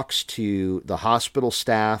talks to the hospital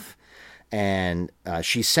staff, and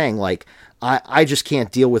she's saying, like, I just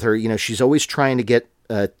can't deal with her. She's always trying to get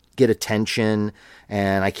attention,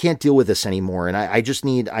 and I can't deal with this anymore. And I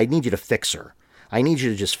need you to fix her. I need you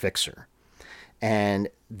to just fix her. And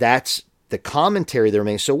that's the commentary they're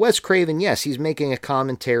making. So Wes Craven, yes, he's making a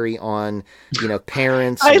commentary on,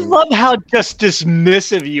 parents. I love how just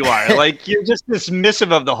dismissive you are. Like, you're just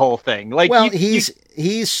dismissive of the whole thing. Like, well, he's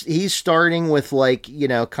starting with, like,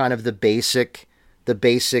 kind of the basic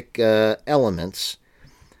elements.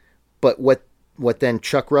 But what then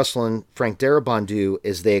Chuck Russell and Frank Darabont do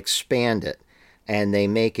is they expand it, and they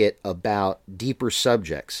make it about deeper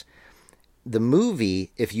subjects. the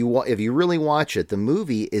movie, if you really watch it, the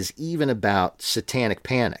movie is even about satanic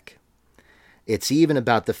panic. It's even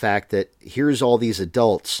about the fact that here's all these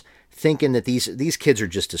adults thinking that these kids are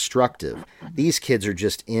just destructive. These kids are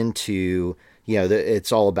just into,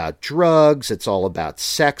 it's all about drugs. It's all about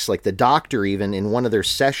sex. Like the doctor, even in one of their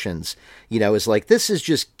sessions, is like, this is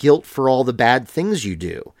just guilt for all the bad things you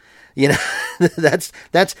do. This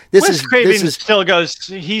Wes Craven still goes.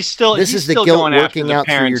 He's still the guilt going working after out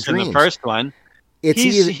the through your parents in dreams. the first one.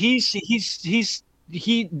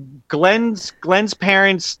 Glenn's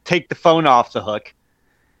parents take the phone off the hook.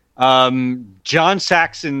 John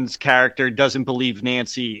Saxon's character doesn't believe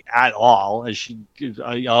Nancy at all. As she,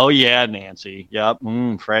 oh yeah, Nancy, yep,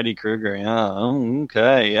 Freddy Krueger, yeah,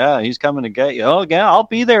 okay, yeah, he's coming to get you. Oh yeah, I'll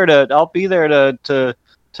be there to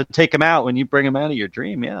take him out when you bring him out of your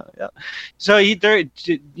dream. Yeah. So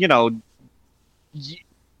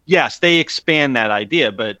yes, they expand that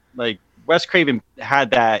idea, but like Wes Craven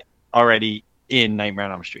had that already in Nightmare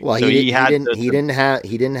on Elm Street. Well, so he didn't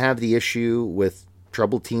have the issue with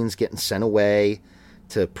troubled teens getting sent away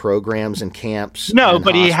to programs and camps. No, and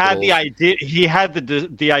but hospitals. he had the idea. He had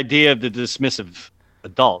the idea of the dismissive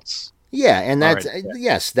adults. Yeah, and that's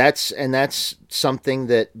something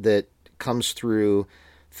that comes through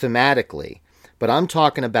thematically. But I'm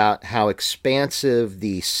talking about how expansive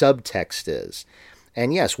the subtext is.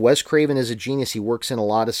 And yes, Wes Craven is a genius. He works in a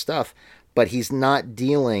lot of stuff, but he's not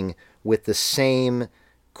dealing with the same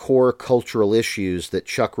core cultural issues that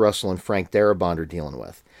Chuck Russell and Frank Darabont are dealing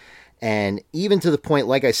with. And even to the point,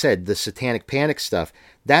 like I said, the satanic panic stuff,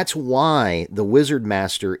 that's why the Wizard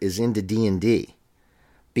Master is into D&D.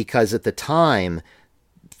 Because at the time,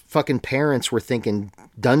 fucking parents were thinking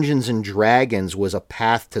Dungeons and Dragons was a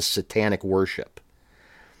path to satanic worship.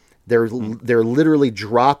 They're literally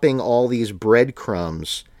dropping all these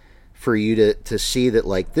breadcrumbs for you to see that,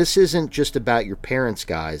 like, this isn't just about your parents,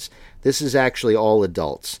 guys. This is actually all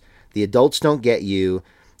adults. The adults don't get you.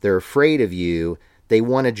 They're afraid of you. They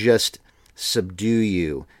want to just subdue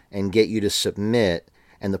you and get you to submit.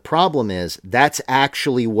 And the problem is, that's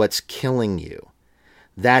actually what's killing you.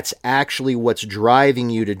 That's actually what's driving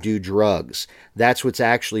you to do drugs. That's what's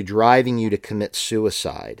actually driving you to commit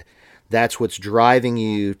suicide. That's what's driving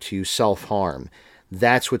you to self-harm.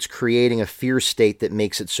 That's what's creating a fear state that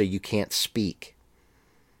makes it so you can't speak.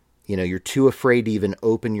 You're too afraid to even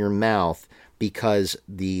open your mouth because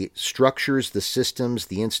the structures, the systems,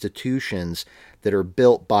 the institutions that are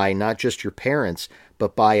built by not just your parents,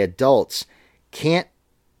 but by adults can't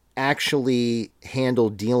actually handle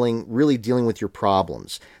dealing with your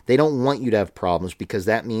problems. They don't want you to have problems because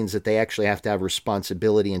that means that they actually have to have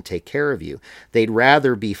responsibility and take care of you. They'd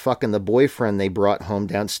rather be fucking the boyfriend they brought home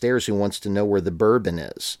downstairs who wants to know where the bourbon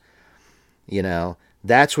is.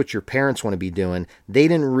 That's what your parents want to be doing. They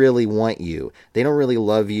didn't really want you. They don't really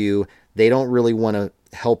love you. They don't really want to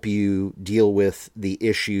help you deal with the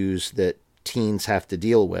issues that teens have to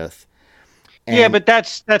deal with. And, but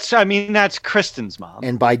that's Kristen's mom.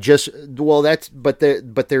 And by there's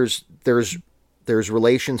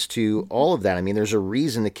relations to all of that. I mean, there's a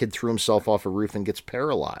reason the kid threw himself off a roof and gets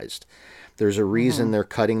paralyzed. There's a reason they're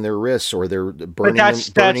cutting their wrists or they're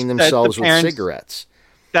burning themselves with cigarettes.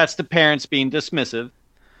 That's the parents being dismissive.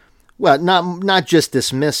 Well, not just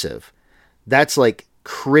dismissive. That's like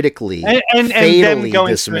critically, and fatally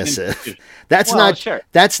dismissive.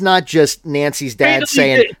 That's not just Nancy's dad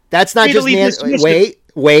saying. That's not just Nancy.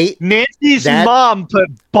 Wait. Nancy's mom put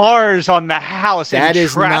bars on the house and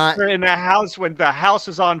trapped her in the house when the house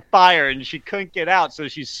was on fire and she couldn't get out, so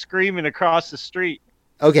she's screaming across the street.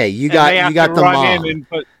 Okay, you got the mom.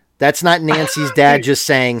 That's not Nancy's dad just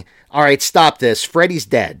saying, all right, stop this. Freddy's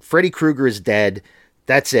dead. Freddy Krueger is dead.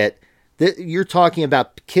 That's it. You're talking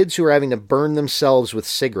about kids who are having to burn themselves with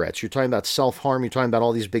cigarettes. You're talking about self-harm. You're talking about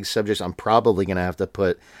all these big subjects. I'm probably going to have to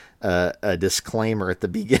put a disclaimer at the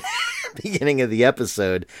beginning of the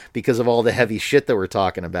episode because of all the heavy shit that we're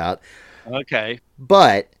talking about. Okay.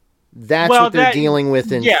 But that's what they're dealing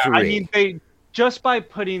with in 3. I mean, just by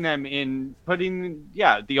putting them in,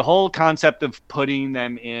 the whole concept of putting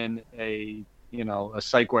them in a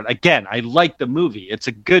psych ward. Again, I like the movie. It's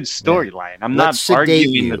a good storyline. I'm not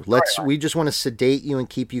arguing you. We just want to sedate you and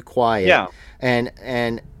keep you quiet. Yeah.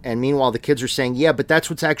 And meanwhile, the kids are saying, yeah, but that's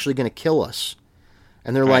what's actually going to kill us.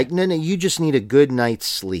 And they're like, no, you just need a good night's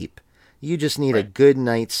sleep. You just need a good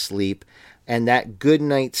night's sleep. And that good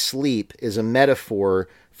night's sleep is a metaphor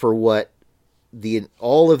for what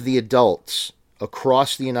all of the adults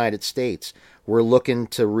across the United States were looking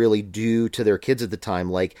to really do to their kids at the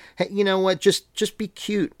time. Like, hey, you know what? Just be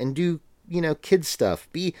cute and do kid stuff.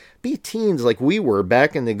 Be teens like we were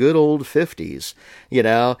back in the good old 50s.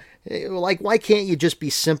 Like, why can't you just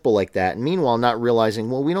be simple like that? And meanwhile, not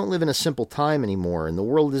realizing, well, we don't live in a simple time anymore, and the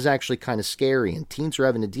world is actually kind of scary, and teens are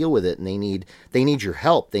having to deal with it, and they need your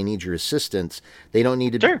help, they need your assistance. They don't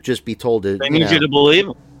need to just be told to. They need you to believe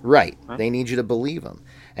them. Right. Huh? They need you to believe them,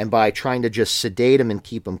 and by trying to just sedate them and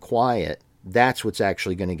keep them quiet, that's what's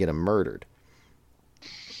actually going to get them murdered.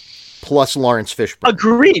 Plus Lawrence Fishburne.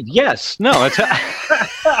 Agreed. Yes. No. It's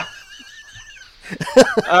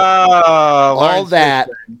all that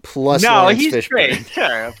plus Lawrence he's Fishburne. Great.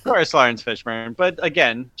 Sure, of course, Lawrence Fishburne. But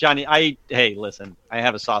again, Johnny, listen, I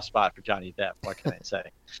have a soft spot for Johnny Depp. What can I say?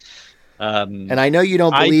 And I know you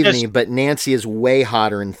don't believe me, but Nancy is way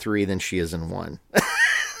hotter in 3 than she is in 1.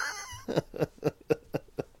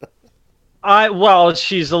 Well,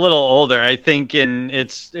 she's a little older. I think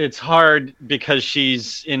it's hard because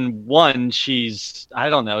she's in 1. I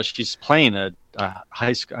don't know. She's playing a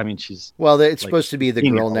high school. I mean, she's it's supposed to be the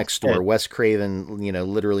girl next door. Wes Craven,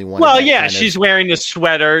 literally one. Well, yeah, she's wearing a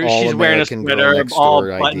sweater. She's wearing a sweater, all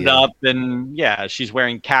buttoned up, and she's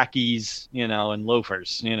wearing khakis, and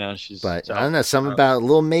loafers. But I don't know, something about a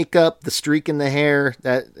little makeup, the streak in the hair.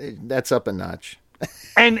 That's up a notch.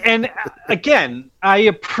 And again, I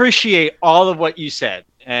appreciate all of what you said,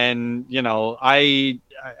 and I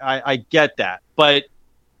get that. But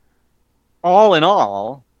all in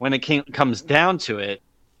all, when it comes down to it,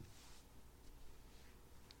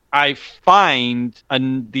 I find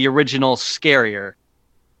the original scarier.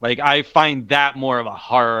 Like, I find that more of a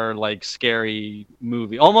horror, like, scary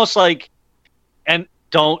movie, almost like. And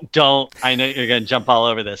don't. I know you're gonna jump all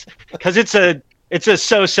over this because it's a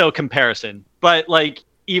so-so comparison. But like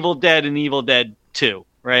Evil Dead and Evil Dead 2,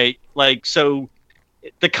 right? Like, so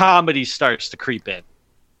the comedy starts to creep in.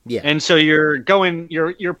 Yeah. And so you're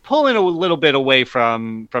pulling a little bit away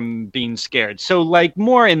from being scared. So like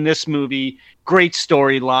more in this movie, great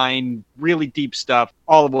storyline, really deep stuff,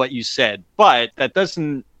 all of what you said. But that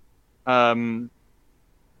doesn't that's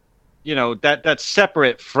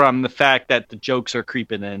separate from the fact that the jokes are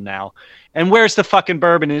creeping in now. And Where's the Fucking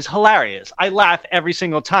Bourbon is hilarious. I laugh every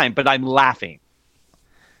single time, but I'm laughing.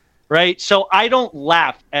 Right? So I don't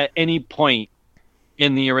laugh at any point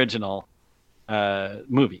in the original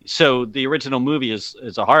movie. So the original movie is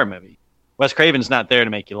a horror movie. Wes Craven's not there to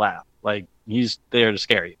make you laugh. Like, he's there to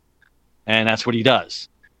scare you. And that's what he does.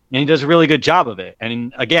 And he does a really good job of it.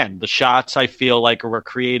 And again, the shots I feel like were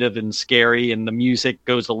creative and scary, and the music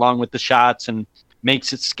goes along with the shots and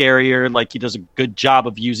makes it scarier. Like, he does a good job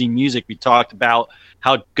of using music. We talked about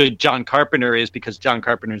how good John Carpenter is because John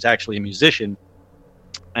Carpenter is actually a musician.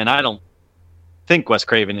 And I don't think Wes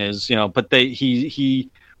Craven is, but he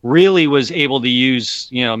really was able to use,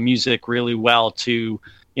 music really well to,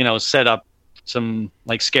 set up some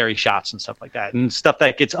like scary shots and stuff like that, and stuff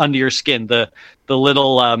that gets under your skin. The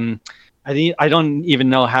little I don't even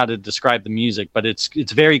know how to describe the music, but it's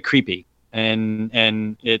very creepy,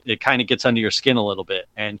 and it kind of gets under your skin a little bit,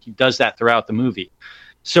 and he does that throughout the movie.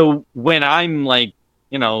 So when I'm like,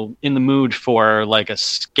 in the mood for like a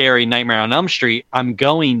scary Nightmare on Elm Street, I'm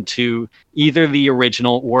going to either the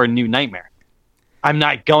original or New Nightmare. I'm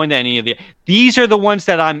not going to any of these are the ones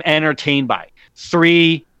that I'm entertained by.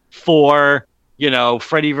 3, 4,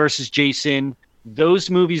 Freddy versus Jason. Those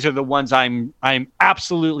movies are the ones I'm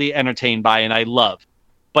absolutely entertained by and I love.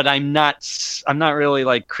 But I'm not really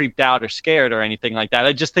like creeped out or scared or anything like that.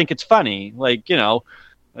 I just think it's funny. Like,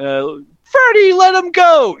 Freddy, let him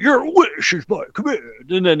go. Your wish is my command.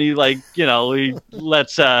 And then he he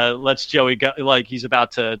lets Joey go, like he's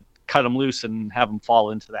about to cut him loose and have him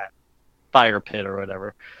fall into that fire pit or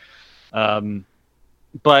whatever.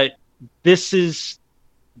 But this is,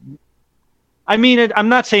 I'm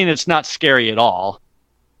not saying it's not scary at all,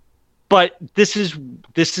 but this is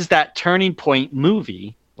that turning point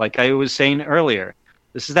movie. Like I was saying earlier,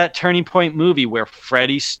 this is that turning point movie where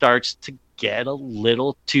Freddy starts to get a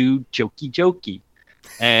little too jokey,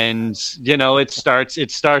 and it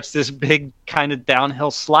starts this big kind of downhill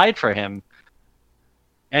slide for him.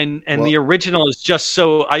 And the original is just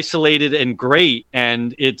so isolated and great,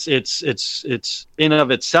 and it's in and of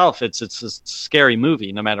itself it's a scary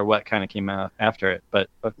movie no matter what kind of came out after it. But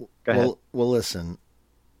go ahead. Well, listen,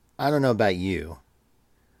 I don't know about you,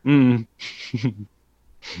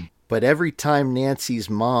 but every time Nancy's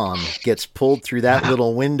mom gets pulled through that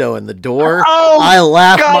little window in the door, I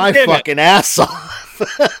laugh my fucking ass off.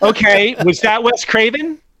 Okay, was that Wes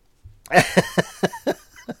Craven?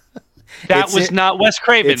 That was not Wes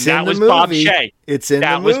Craven. That was Bob Shea. It's in the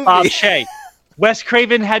movie. That was Bob Shea. Wes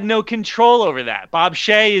Craven had no control over that. Bob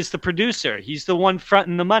Shea is the producer. He's the one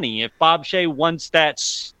fronting the money. If Bob Shea wants that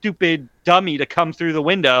stupid dummy to come through the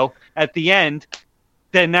window at the end,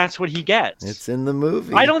 then that's what he gets. It's in the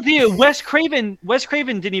movie. I don't think Wes Craven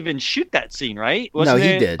didn't even shoot that scene, right? No,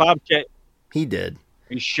 he did. Bob Shea? He did.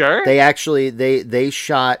 Are you sure? They actually they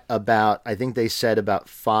shot about, I think they said about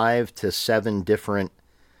 5 to 7 different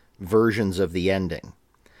versions of the ending.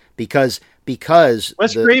 Because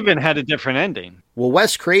Wes Craven had a different ending. Well,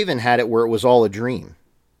 Wes Craven had it where it was all a dream.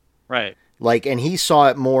 Right. Like, and he saw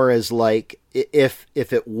it more as like, if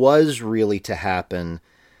it was really to happen,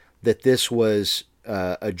 that this was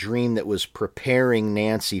a dream that was preparing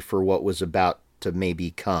Nancy for what was about to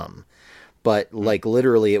maybe come. But like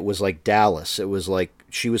literally it was like Dallas. It was like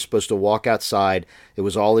she was supposed to walk outside. It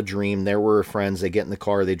was all a dream. There were her friends. They get in the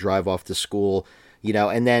car. They drive off to school,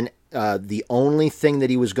 and then the only thing that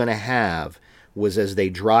he was going to have was, as they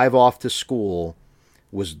drive off to school,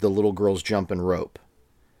 was the little girl's jumping rope.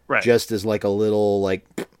 Right. Just as like a little like...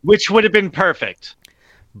 Which would have been perfect.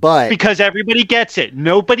 But because everybody gets it.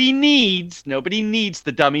 Nobody needs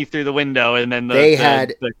the dummy through the window, and then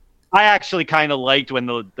I actually kind of liked when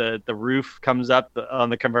the roof comes up on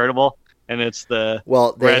the convertible, and it's the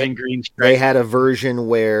red and green stripe. They had a version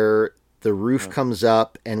where the roof comes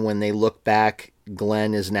up, and when they look back,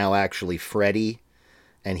 Glenn is now actually Freddy,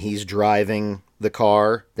 and he's driving the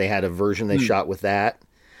car. They had a version they shot with that.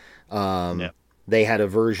 They had a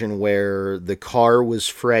version where the car was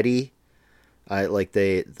Freddy.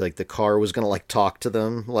 The car was gonna like talk to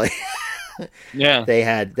them. Like, yeah, they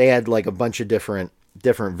had like a bunch of different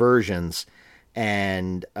versions,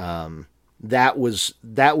 and that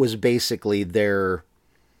was basically their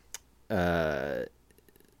that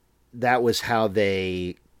was how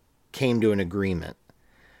they came to an agreement.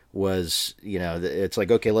 Was, it's like,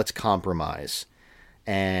 okay, let's compromise.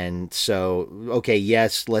 And so, okay,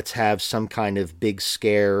 yes, let's have some kind of big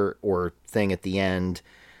scare or thing at the end.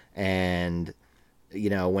 And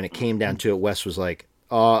when it came down to it, Wes was like,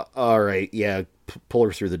 all right, yeah, pull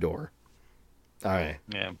her through the door. All right.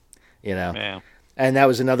 Yeah. Yeah. And that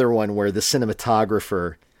was another one where the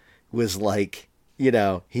cinematographer was like,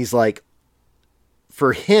 he's like,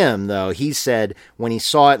 for him, though, he said when he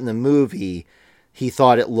saw it in the movie, he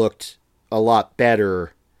thought it looked a lot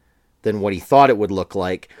better than what he thought it would look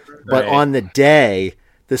like. Right. But on the day,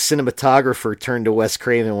 the cinematographer turned to Wes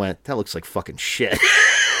Craven and went, that looks like fucking shit.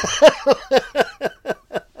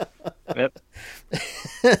 Yep.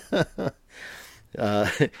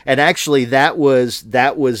 And actually that was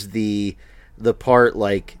the part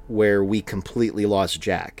like where we completely lost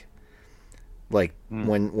Jack. Like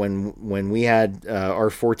when we had our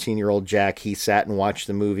 14-year-old Jack, he sat and watched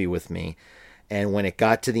the movie with me, and when it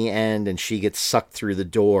got to the end and she gets sucked through the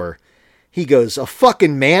door, he goes, "A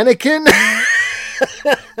fucking mannequin?"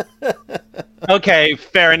 Okay,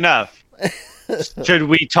 fair enough. Should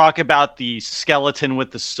we talk about the skeleton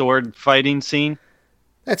with the sword fighting scene?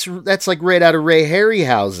 That's like right out of Ray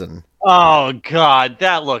Harryhausen. Oh God,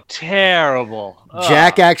 that looked terrible.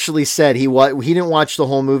 Jack actually said he didn't watch the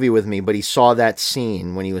whole movie with me, but he saw that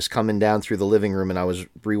scene when he was coming down through the living room and I was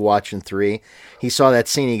rewatching 3. He saw that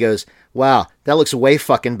scene. He goes, "Wow, that looks way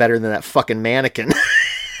fucking better than that fucking mannequin."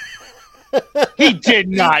 He did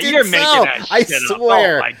not. You're making that shit I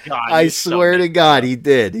swear. Up. Oh my God! I swear to God, he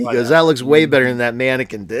did. He goes, "That looks way better than that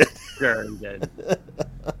mannequin did." Sure, he did.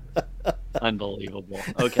 Unbelievable.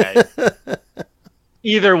 Okay.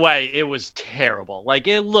 Either way, it was terrible. Like,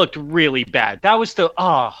 it looked really bad. That was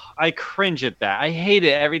I cringe at that. I hate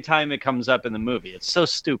it every time it comes up in the movie. It's so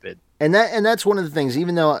stupid. And that's one of the things.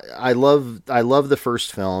 Even though I love the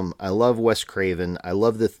first film, I love Wes Craven. I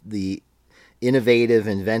love the innovative,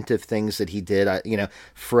 inventive things that he did.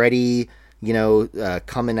 Freddy,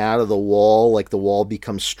 coming out of the wall, like the wall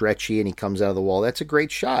becomes stretchy and he comes out of the wall. That's a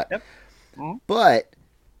great shot. Yep. Mm-hmm. But,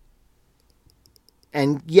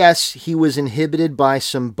 and yes, he was inhibited by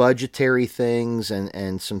some budgetary things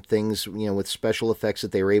and some things, with special effects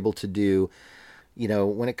that they were able to do.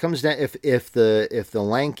 When it comes down, if the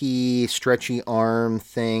lanky, stretchy arm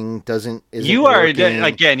thing isn't working,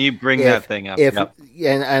 again, you bring that thing up. Yep.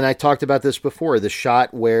 And I talked about this before, the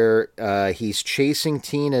shot where he's chasing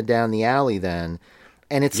Tina down the alley then,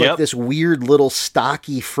 and it's like this weird little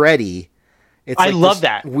stocky Freddy. I love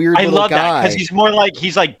that. Weird little guy. That because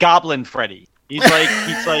he's like Goblin Freddy. He's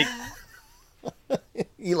like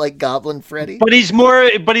You like Goblin Freddy? But he's more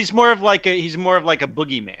of like a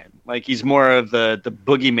boogeyman. Like, he's more of the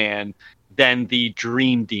boogeyman than the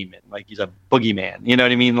dream demon. Like, he's a boogeyman. You know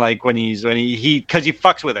what I mean? Like, when he because he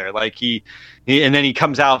fucks with her. Like, he and then he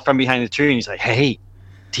comes out from behind the tree and he's like, "Hey,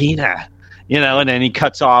 Tina, And then he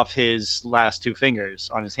cuts off his last two fingers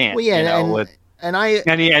on his hand. Well, yeah,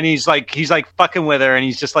 and he's like fucking with her, and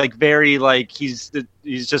he's just like very like he's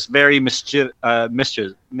just very mischievous.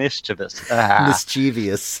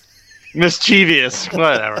 Mischievous,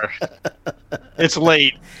 whatever. It's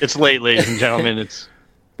late, ladies and gentlemen. It's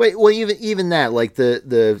even that, like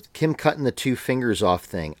the Kim cutting the two fingers off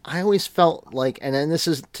thing, I always felt like, and this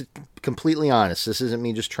is completely honest, this isn't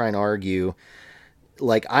me just trying to argue,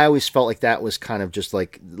 like I always felt like that was kind of just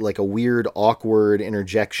like a weird, awkward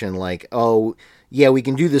interjection, like, oh yeah, we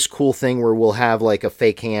can do this cool thing where we'll have like a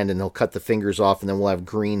fake hand and they'll cut the fingers off and then we'll have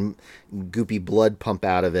green goopy blood pump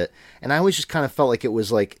out of it. And I always just kind of felt like it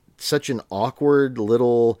was like such an awkward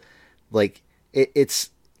little, like it's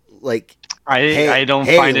like, I don't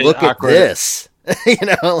find it look awkward. At this.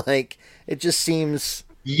 Like it just seems.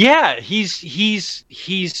 Yeah,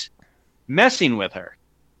 he's messing with her.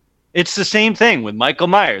 It's the same thing with Michael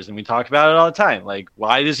Myers, and we talk about it all the time. Like,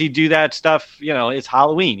 why does he do that stuff? It's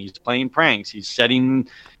Halloween. He's playing pranks. He's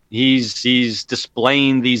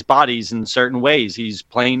displaying these bodies in certain ways. He's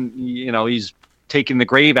playing, he's taking the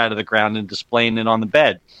grave out of the ground and displaying it on the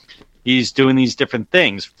bed. He's doing these different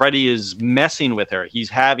things. Freddy is messing with her. He's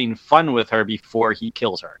having fun with her before he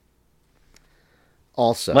kills her.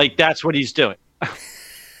 Also. Like, that's what he's doing.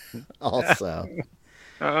 Also.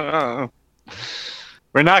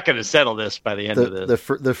 We're not going to settle this by the end of this.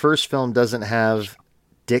 The first film doesn't have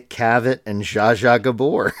Dick Cavett and Zsa Zsa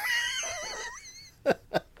Gabor.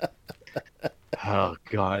 Oh,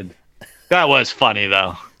 God. That was funny,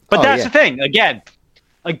 though. But that's the thing.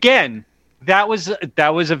 Again, that was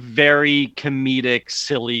a very comedic,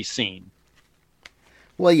 silly scene.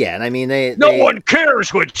 Well, yeah, and I mean, no one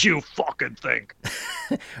cares what you fucking think.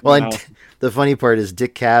 Well, and the funny part is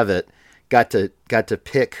Dick Cavett got to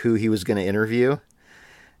pick who he was going to interview.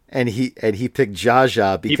 And he picked Zsa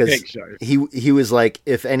Zsa because he was like,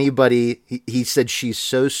 if anybody, he said she's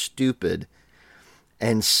so stupid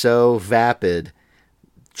and so vapid,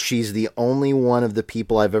 she's the only one of the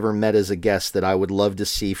people I've ever met as a guest that I would love to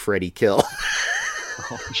see Freddy kill.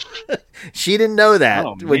 She didn't know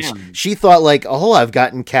that, which she thought like, oh, I've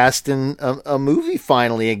gotten cast in a movie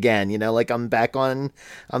finally again, like I'm back on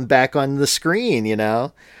the screen,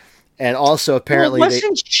 And also, apparently,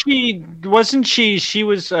 wasn't she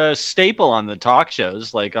was a staple on the talk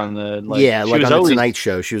shows, like on the on the Tonight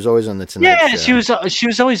Show. She was always on the Tonight Show. Yeah, she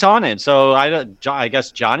was always on it. So I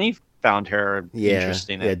guess Johnny found her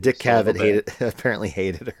interesting. Yeah, Dick Cavett apparently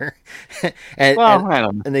hated her,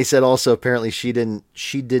 and they said also apparently she didn't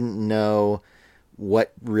know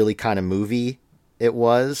what really kind of movie it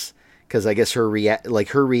was. Because I guess her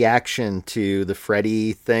reaction to the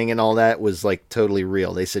Freddy thing and all that was like totally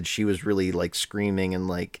real. They said she was really like screaming and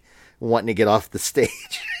like wanting to get off the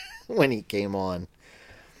stage when he came on.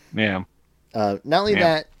 Yeah. Not only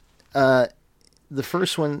that, the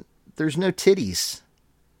first one, there's no titties.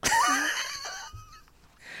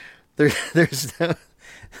 There's no.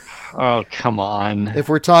 Oh, come on! If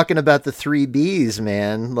we're talking about the 3 Bs,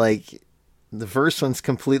 man, like the first one's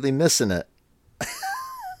completely missing it.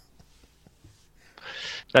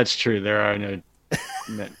 That's true. There are no.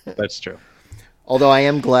 That's true. Although I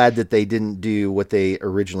am glad that they didn't do what they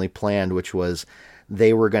originally planned, which was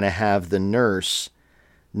they were going to have the nurse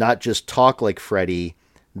not just talk like Freddy.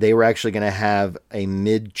 They were actually going to have a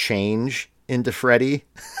mid-change into Freddy.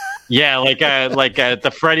 Yeah, like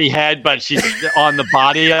the Freddy head, but she's on the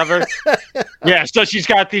body of her. Yeah, so she's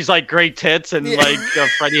got these like great tits and like a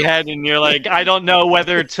Freddy head, and you're like, I don't know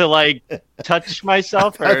whether to like touch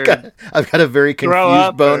myself or I've got a very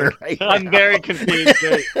confused boner. Right now. I'm very confused.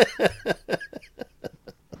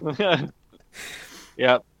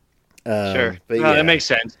 Yep. Sure. But no, that makes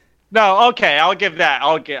sense. No, okay, I'll give that.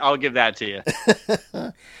 I'll give that to you.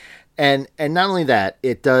 And not only that,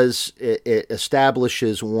 it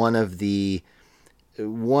establishes one of the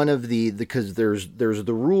because there's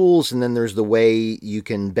the rules and then there's the way you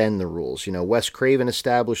can bend the rules. Wes Craven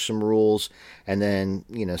established some rules, and then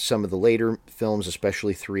some of the later films,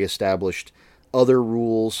 especially 3, established other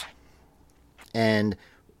rules. And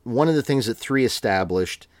one of the things that 3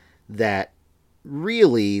 established that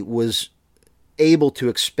really was able to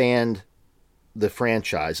expand the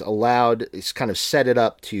franchise, it's kind of set it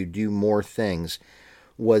up to do more things,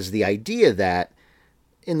 was the idea that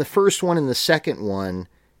in the first one and the second one,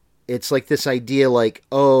 it's like this idea like,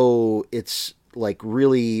 oh, it's like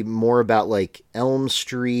really more about like Elm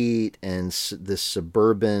Street and this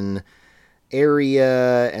suburban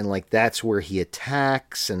area, and like that's where he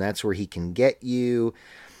attacks and that's where he can get you.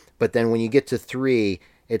 But then when you get to 3,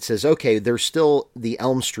 it says, okay, they're still the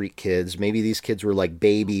Elm Street kids. Maybe these kids were like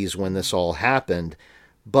babies when this all happened,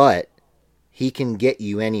 but he can get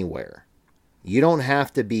you anywhere. You don't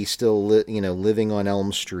have to be still, living on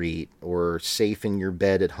Elm Street or safe in your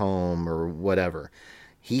bed at home or whatever.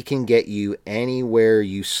 He can get you anywhere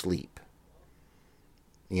you sleep.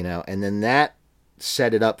 And then that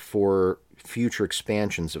set it up for future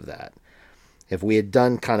expansions of that. If we had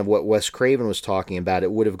done kind of what Wes Craven was talking about,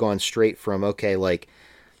 it would have gone straight from, okay, like,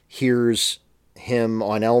 here's him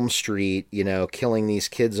on Elm Street, killing these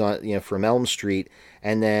kids on, from Elm Street,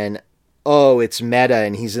 and then, oh, it's meta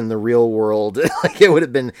and he's in the real world. Like, it would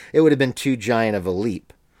have been too giant of a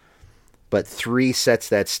leap. But 3 sets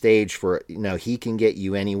that stage for, he can get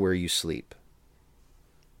you anywhere you sleep.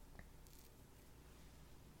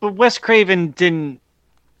 But Wes Craven didn't.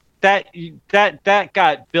 That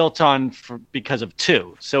got built on because of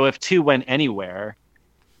 2. So if 2 went anywhere,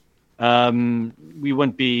 you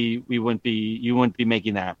wouldn't be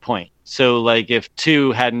making that point. So like if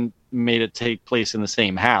 2 hadn't made it take place in the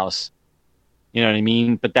same house, you know what I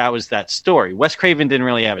mean? But that was that story. Wes Craven didn't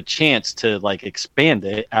really have a chance to like expand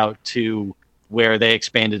it out to where they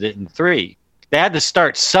expanded it in 3. They had to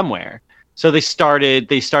start somewhere. So they started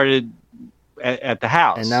at the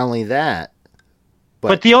house. And not only that,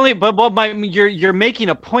 you're making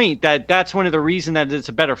a point that's one of the reasons that it's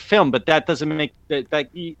a better film, but that doesn't make that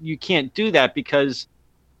you can't do that because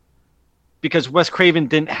Wes Craven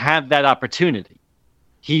didn't have that opportunity.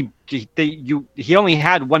 He only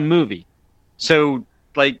had 1 movie, so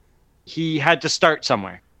like he had to start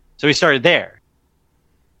somewhere. So he started there.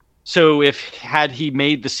 So had he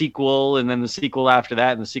made the sequel and then the sequel after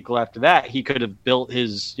that and the sequel after that, he could have built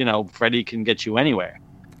his Freddy Can Get You Anywhere.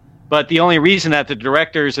 But the only reason that the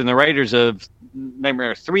directors and the writers of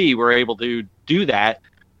Nightmare 3 were able to do that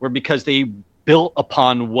were because they built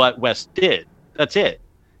upon what Wes did. That's it.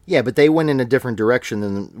 Yeah, but they went in a different direction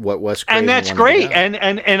than what Wes Craven and that's great. And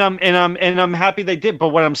I'm happy they did. But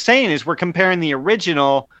what I'm saying is we're comparing the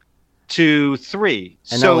original to 3.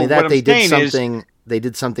 And not only that, they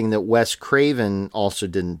did something that Wes Craven also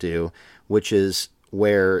didn't do, which is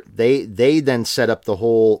where they then set up the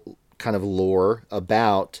whole kind of lore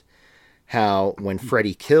about how when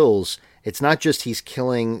Freddy kills, it's not just he's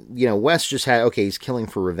killing, Wes just he's killing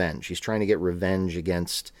for revenge. He's trying to get revenge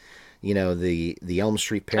against, the Elm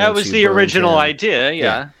Street parents. That was the original idea,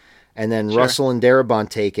 yeah. And then Russell and Darabont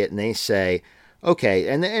take it and they say, okay,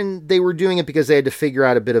 and they were doing it because they had to figure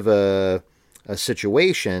out a bit of a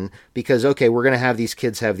situation because, okay, we're going to have these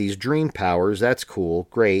kids have these dream powers. That's cool.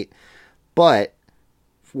 Great. But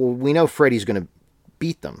we know Freddy's going to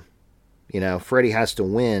beat them. Freddy has to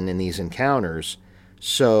win in these encounters.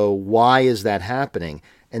 So why is that happening?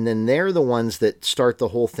 And then they're the ones that start the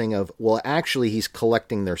whole thing of, well, actually he's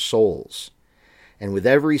collecting their souls. And with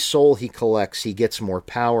every soul he collects, he gets more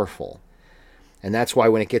powerful. And that's why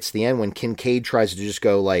when it gets to the end, when Kincaid tries to just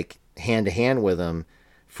go like hand to hand with him,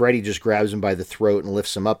 Freddy just grabs him by the throat and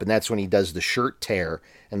lifts him up. And that's when he does the shirt tear.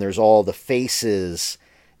 And there's all the faces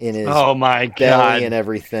in his belly and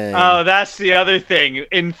everything. Oh, that's the other thing.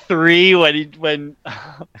 In 3, when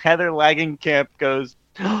Heather Langenkamp goes,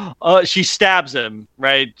 she stabs him,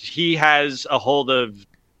 right? He has a hold of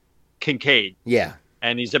Kincaid. Yeah.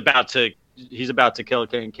 And he's about to kill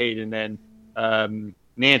Kincaid, and then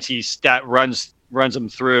Nancy runs him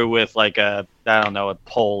through with like a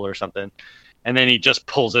pole or something. And then he just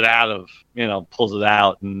pulls it out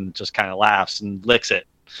and just kind of laughs and licks it.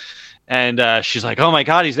 And she's like, oh my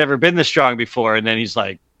God, he's never been this strong before. And then he's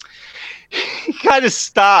like, he kind of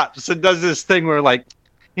stops and does this thing where like,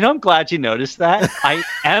 I'm glad you noticed that. I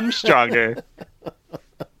am stronger.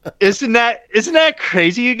 Isn't that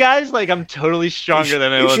crazy, you guys? Like, I'm totally stronger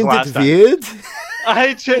than I was last time.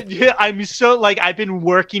 I'm so like, I've been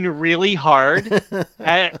working really hard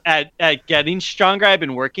at getting stronger. I've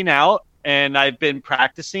been working out and I've been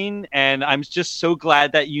practicing, and I'm just so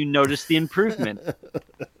glad that you noticed the improvement.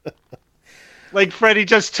 Like, Freddy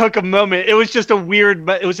just took a moment. It was just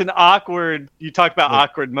it was an awkward, you talk about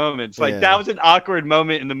awkward moments. Like, that was an awkward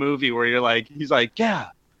moment in the movie where he's like,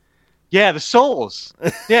 yeah, the souls.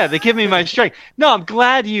 Yeah, they give me my strength. No, I'm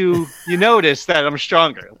glad you noticed that I'm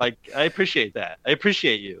stronger. Like, I appreciate that. I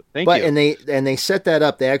appreciate you. Thank you. And they set that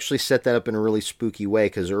up. They actually set that up in a really spooky way,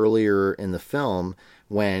 because earlier in the film,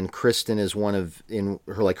 when Kristen is in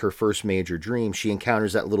her first major dream, she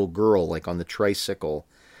encounters that little girl like on the tricycle.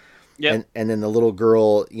 Yep. And then the little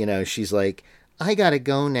girl, she's like, I gotta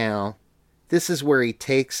go now. This is where he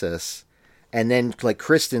takes us. And then like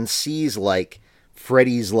Kristen sees like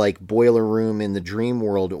Freddy's like boiler room in the dream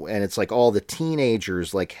world, and it's like all the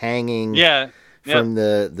teenagers like hanging from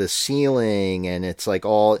the ceiling, and it's like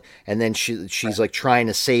all, and then she's like trying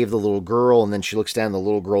to save the little girl, and then she looks down, the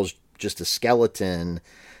little girl's just a skeleton,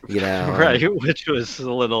 Right, which was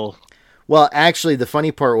a little. Well, actually, the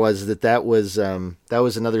funny part was that was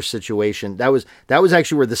another situation. That was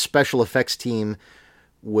actually where the special effects team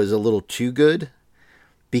was a little too good,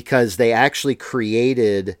 because they actually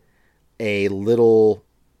created a little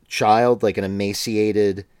child, like an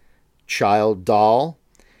emaciated child doll,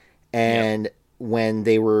 and when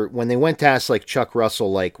they went to ask like Chuck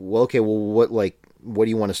Russell, like, well, okay, well, what do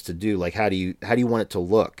you want us to do? Like, how do you want it to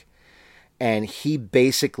look? And he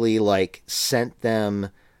basically like sent them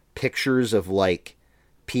pictures of like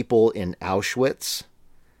people in Auschwitz.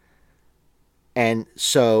 And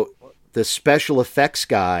so the special effects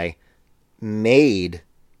guy made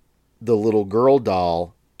the little girl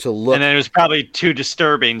doll to look. And then it was probably too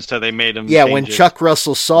disturbing, so they made him. Yeah, when Chuck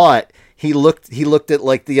Russell saw it, he looked at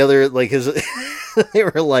like the other, like his. They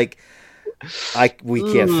were like, we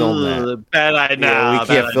can't film that. Bad idea. Yeah, we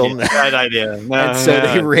can't film that. Bad idea. No, and so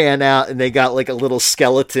they ran out and they got like a little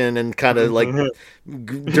skeleton and kind of like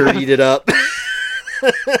dirtied it up.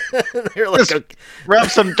 They're like, just rub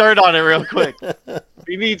some dirt on it real quick.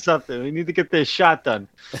 We need something. We need to get this shot done.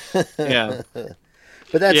 Yeah.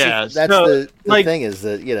 But that's the like, thing is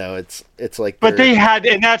that, you know, it's like. But they had,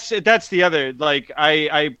 and that's the other, like,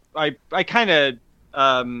 I kind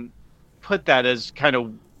of put that as kind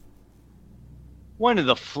of one of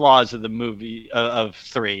the flaws of the movie of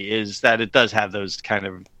 3 is that it does have those kind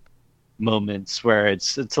of moments where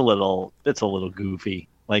it's a little goofy.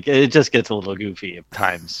 Like, it just gets a little goofy at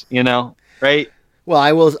times, you know, right? Well,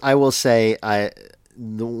 I will say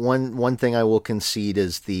the one thing I will concede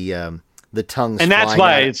is the tongues, and that's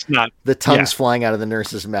why it's not the tongues flying out of the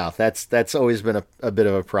nurse's mouth. That's always been a bit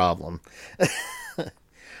of a problem.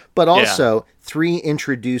 But also, 3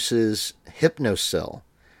 introduces Hypnosil,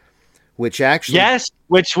 which actually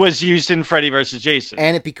which was used in Freddy vs. Jason,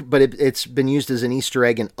 and it's been used as an Easter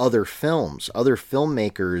egg in other films. Other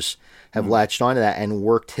filmmakers have latched onto that and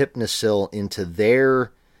worked Hypnosil into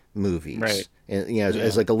their movies, right? And, you know,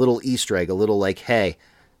 as like a little Easter egg, a little like, hey,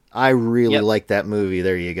 I really like that movie.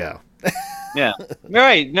 There you go. Yeah.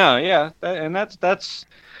 Right. No. Yeah. And that's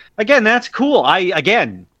again, that's cool. I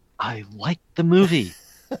like the movie.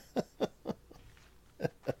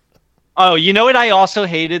 Oh, you know what I also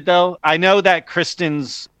hated though? I know that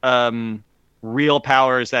Kristen's real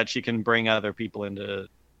power is that she can bring other people into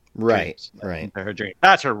dreams, into her dream.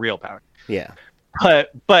 That's her real power. Yeah.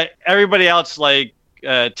 But everybody else, like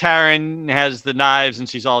Taryn has the knives and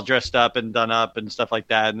she's all dressed up and done up and stuff like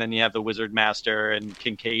that. And then you have the Wizard Master and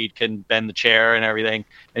Kincaid can bend the chair and everything.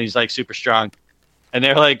 And he's like super strong. And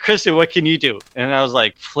they're like, Kristen, what can you do? And I was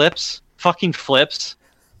like, flips? Fucking flips?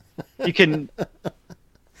 You can...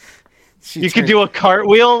 You can do a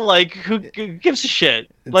cartwheel? Like, who gives a shit?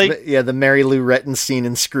 Like, the Mary Lou Retton scene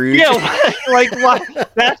in Scrooge. Yeah, like,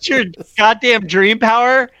 what? That's your goddamn dream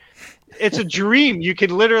power? It's a dream. You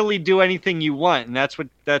can literally do anything you want, and that's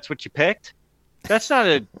what you picked? That's not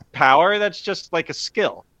a power. That's just like a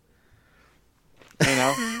skill. You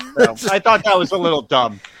know? So, I thought that was a little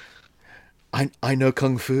dumb. I know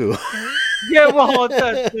Kung Fu. Yeah, well,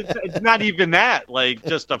 it's not even that. Like,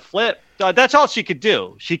 just a flip. That's all she could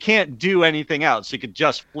do. She can't do anything else. She could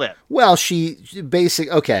just flip. Well,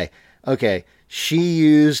 okay. She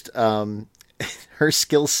used her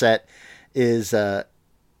skill set is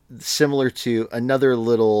similar to another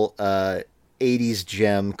little 80s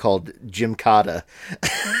gem called Gymkata,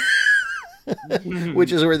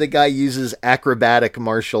 which is where the guy uses acrobatic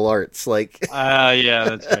martial arts. Like, yeah,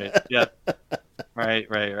 that's right. Yep.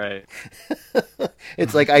 Right.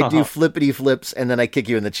 It's like I do flippity flips and then I kick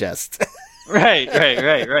you in the chest. Right.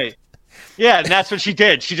 Yeah, and that's what she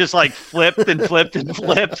did. She just like flipped and flipped and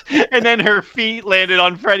flipped, and then her feet landed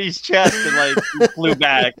on Freddy's chest and like flew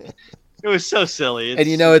back. It was so silly. And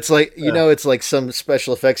it's like some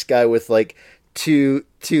special effects guy with like two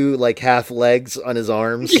like half legs on his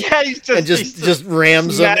arms. Yeah, he's just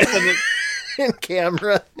rams them in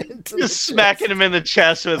camera. Just smacking him in the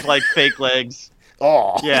chest with like fake legs.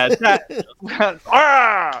 Oh yeah, that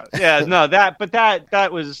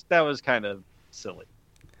was kind of silly.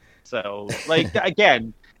 So like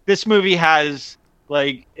again, this movie has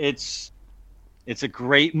like it's a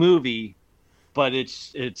great movie, but it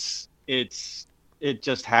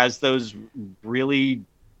just has those really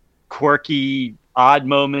quirky, odd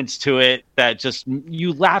moments to it that just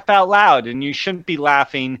you laugh out loud, and you shouldn't be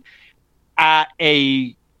laughing at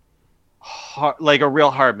a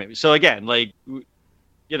real horror movie. So again, like, you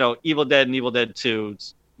know, Evil Dead and Evil Dead 2,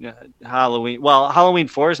 Halloween. Well, Halloween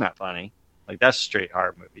 4 is not funny. Like, that's a straight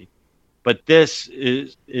horror movie. But this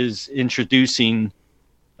is introducing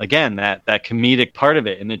again that comedic part of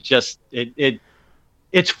it, and it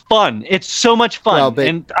It's fun. It's so much fun. Well, but-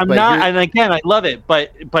 and I'm but not, here- and again, I love it,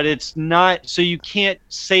 but it's not, so you can't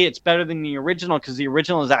say it's better than the original because the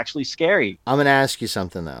original is actually scary. I'm going to ask you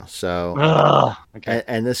something though. So, Ugh. Okay.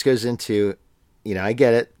 and this goes into, I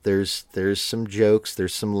get it. There's some jokes,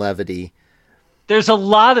 there's some levity, There's a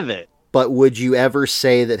lot of it. but would you ever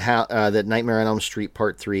say that that Nightmare on Elm Street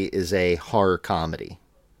Part 3 is a horror comedy?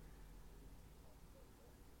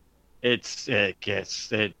 It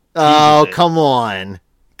gets it. Oh, teases it. come on.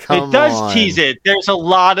 It does tease it. There's a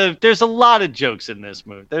lot of jokes in this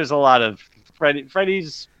movie. There's a lot of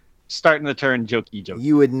Freddy's starting to turn jokey.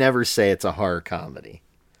 You would never say it's a horror comedy.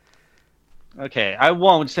 Okay, I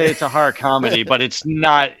won't say it's a horror comedy, but it's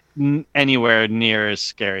not anywhere near as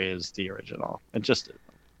scary as the original. It just isn't.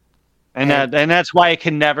 And that's why it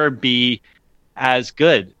can never be as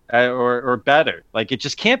good or better. Like, it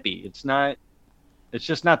just can't be. It's not. It's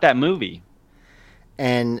just not that movie.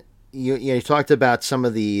 And you talked about some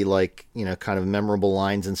of the kind of memorable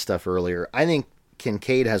lines and stuff earlier. I think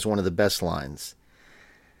Kincaid has one of the best lines.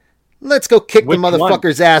 Let's go kick Which the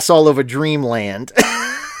motherfucker's ass all over Dreamland.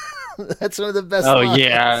 That's one of the best lines.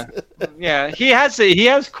 Yeah. He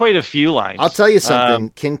has quite a few lines. I'll tell you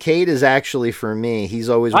something. Kincaid is actually, for me, he's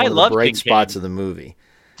always one of the bright spots of the movie.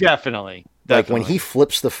 Definitely. Like when he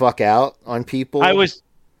flips the fuck out on people.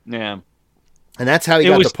 Yeah. And that's how he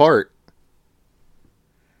got the part.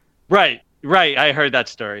 Right. I heard that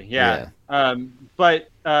story. Yeah. But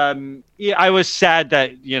I was sad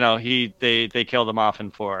that they killed him off in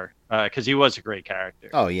 4 because he was a great character.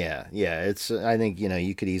 Oh yeah. It's I think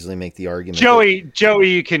you could easily make the argument. Joey,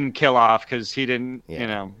 you can kill off because he didn't.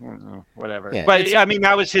 Whatever. Yeah, but I mean,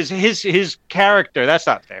 that was his character. That's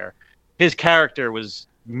not fair. His character was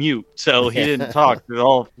mute, so he didn't talk through the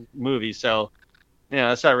whole movie. So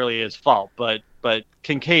that's not really his fault. But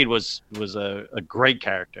Kincaid was a great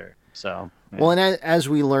character. So well, and as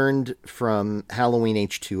we learned from Halloween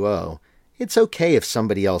H2O, it's okay if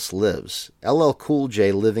somebody else lives. LL Cool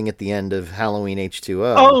J living at the end of Halloween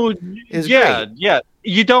H2O. Oh, is yeah, great. yeah.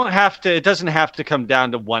 You don't have to. It doesn't have to come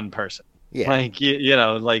down to one person. Yeah, like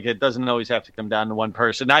like it doesn't always have to come down to one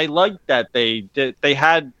person. I like that they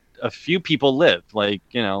had a few people live. Like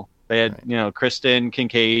they had Kristen,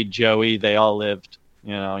 Kincaid, Joey. They all lived.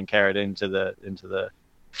 And carried into the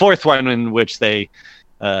 4th one, in which they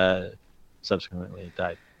subsequently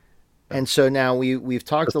died. And so now we've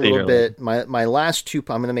talked a little bit. My last 2.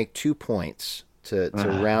 I'm going to make 2 points to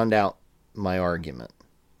round out my argument.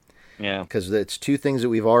 Yeah, because it's 2 things that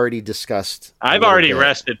we've already discussed. I've already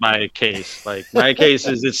rested my case. Like my case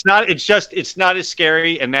is it's not as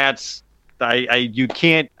scary, and that's you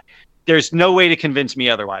can't. There's no way to convince me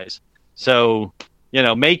otherwise. So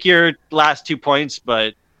make your last 2 points,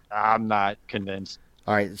 but I'm not convinced.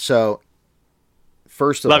 All right. So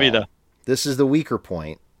first of Love all, you though. This is the weaker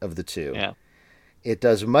point of the 2. Yeah. It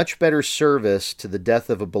does much better service to the death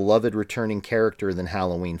of a beloved returning character than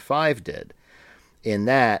Halloween 5 did. In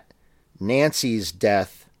that, Nancy's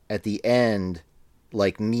death at the end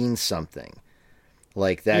means something.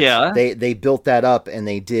 Like that. Yeah. They built that up, and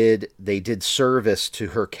they did service to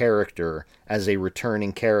her character as a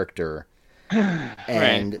returning character.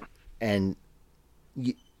 And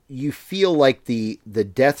you feel like the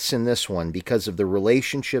deaths in this one, because of the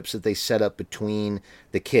relationships that they set up between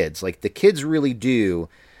the kids, like the kids really do,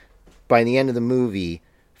 by the end of the movie,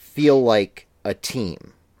 feel like a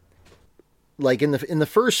team. Like in the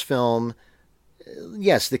first film,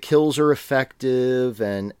 yes, the kills are effective,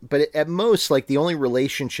 but at most, the only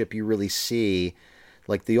relationship you really see,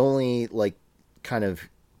 the only kind of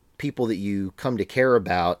people that you come to care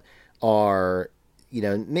about are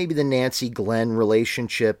maybe the Nancy Glenn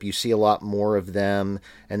relationship. You see a lot more of them,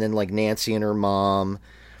 and then Nancy and her mom.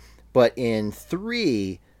 But in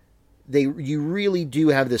 3, you really do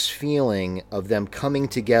have this feeling of them coming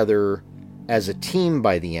together as a team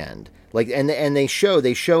by the end. And they show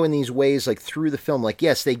in these ways through the film.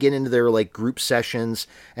 Yes, they get into their group sessions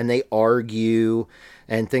and they argue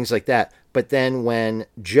and things like that. But then when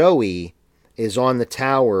Joey is on the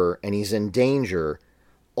tower and he's in danger,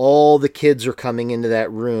 all the kids are coming into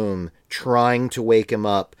that room trying to wake him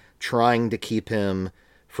up, trying to keep him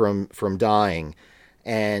from dying.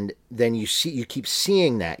 And then you keep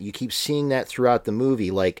seeing that. You keep seeing that throughout the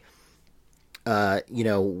movie. When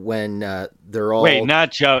they're all... Wait,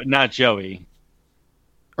 not Joey.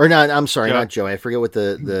 Or not, I'm sorry, not Joey. I forget what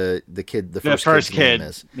the kid, the first kid name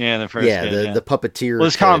is. Yeah, the first kid. The puppeteer.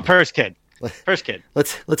 Let's call him First Kid. First Kid.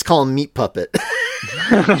 Let's call him Meat Puppet.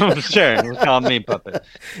 Sure, let's call him Meat Puppet.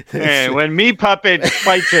 And when Meat Puppet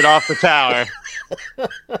fights it off the tower.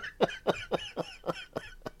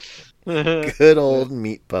 Good old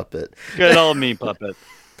meat puppet. Good old meat puppet.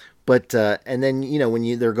 But and then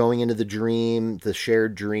when they're going into the dream, the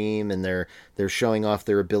shared dream, and they're showing off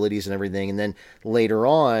their abilities and everything, and then later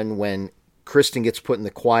on when Kristen gets put in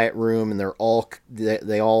the quiet room and they're all they're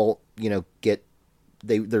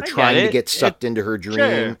trying to get sucked into her dream,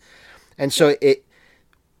 sure. And so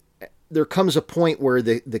there comes a point where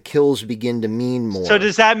the kills begin to mean more. So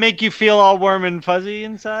does that make you feel all warm and fuzzy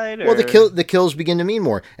inside? Or? Well, the kills begin to mean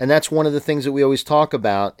more. And that's one of the things that we always talk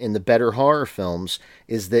about in the better horror films,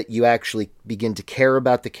 is that you actually begin to care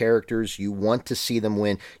about the characters. You want to see them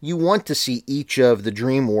win. You want to see each of the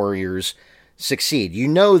Dream Warriors succeed.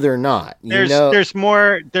 They're not. There's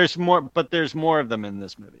more, but there's more of them in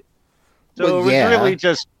this movie. So it was really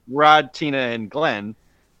just Rod, Tina, and Glenn.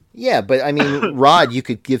 Yeah, but I mean, Rod, you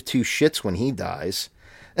could give two shits when he dies.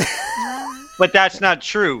 But that's not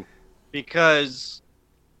true, because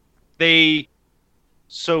Wes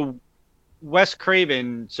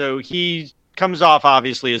Craven, so he comes off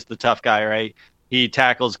obviously as the tough guy, right? He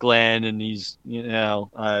tackles Glenn, and he's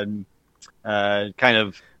kind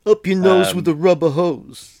of up your nose with a rubber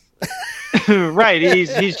hose. Right.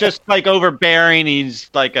 He's just like overbearing.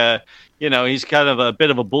 He's like he's kind of a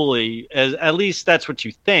bit of a bully. At least that's what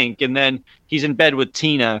you think. And then he's in bed with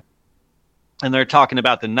Tina, and they're talking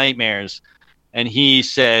about the nightmares. And he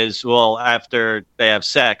says, well, after they have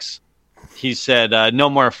sex, he said, no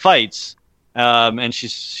more fights. And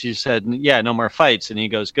she said, yeah, no more fights. And he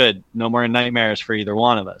goes, good. No more nightmares for either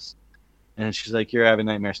one of us. And she's like, you're having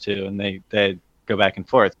nightmares too. And they go back and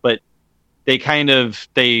forth. But they kind of,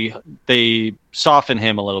 they soften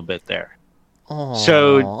him a little bit there. Aww.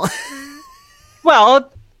 So,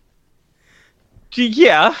 well,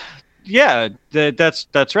 yeah,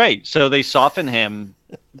 that's right. So they soften him.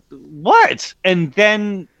 What? And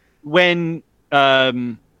then when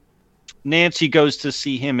Nancy goes to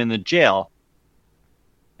see him in the jail,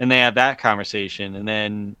 and they have that conversation, and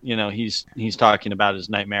then he's talking about his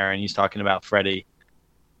nightmare, and he's talking about Freddy.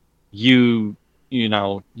 You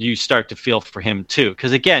start to feel for him too,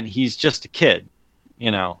 because again, he's just a kid,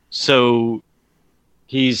 so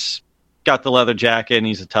he's got the leather jacket and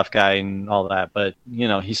he's a tough guy and all that, but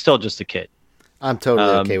he's still just a kid. I'm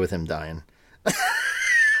totally okay with him dying.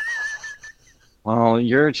 Well,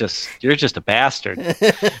 you're just a bastard.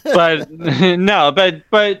 But no, but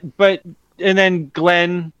and then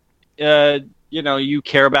Glenn, you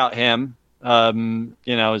care about him,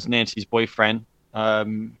 as Nancy's boyfriend.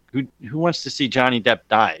 Who wants to see Johnny Depp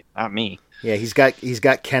die? Not me. Yeah, he's got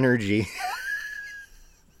Kenergy.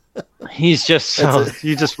 He's just so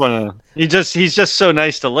he's just so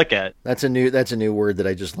nice to look at. That's a new word that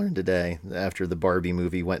I just learned today after the Barbie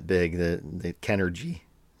movie went big. The Kenergy.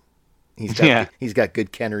 He's got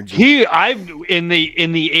good Kenergy. In the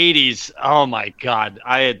 80s. Oh my God,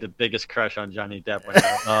 I had the biggest crush on Johnny Depp.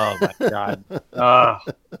 Oh my God. Oh.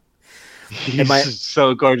 He's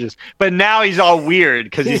so gorgeous, but now he's all weird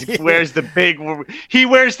because he wears the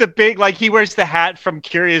hat from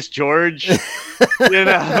Curious George. He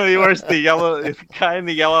wears the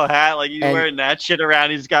yellow hat, like he's wearing that shit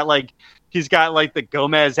around. He's got like the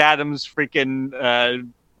Gomez Adams freaking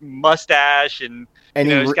mustache, and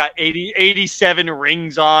he's got 87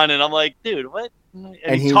 rings on, and I'm like, dude, what?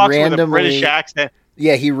 And he talks with a British accent.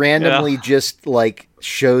 Yeah, he randomly just like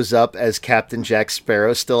shows up as Captain Jack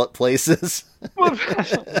Sparrow still at places.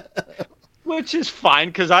 Which is fine,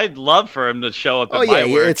 because I'd love for him to show up at my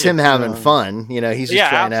work. It's him having fun. He's just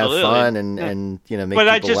trying to have fun and make people laugh. But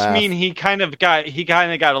I just mean he kind of got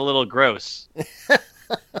a little gross.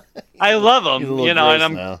 I love him, and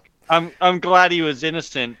I'm glad he was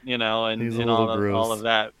innocent, and all of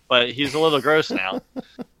that. But he's a little gross now.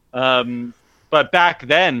 But back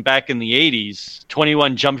in the 80s,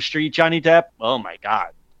 21 Jump Street, Johnny Depp, oh my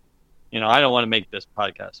God. I don't want to make this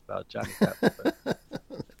podcast about Johnny Depp.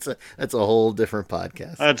 But that's a whole different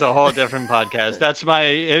podcast. That's a whole different podcast. That's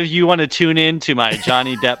if you want to tune in to my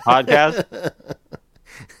Johnny Depp podcast.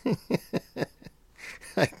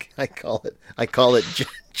 I call it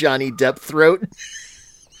Johnny Depp Throat.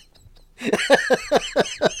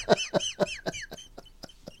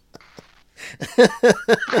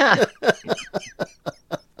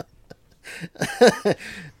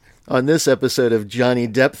 On this episode of Johnny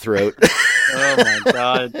Depp Throat. Oh my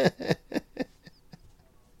God.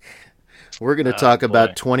 We're going to talk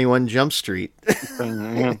about 21 Jump Street.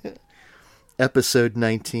 Episode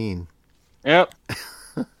 19. Yep.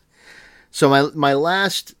 So my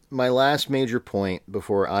last major point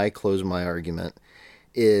before I close my argument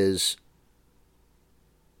is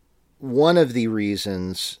one of the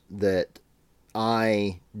reasons that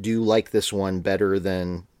I do like this one better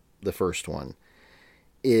than the first one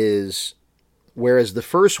is, whereas the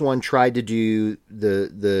first one tried to do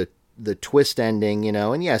the twist ending,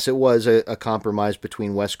 and yes, it was a compromise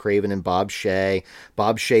between Wes Craven and Bob Shaye.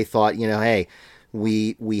 Bob Shaye thought, hey,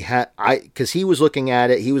 because he was looking at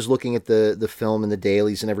it, he was looking at the film and the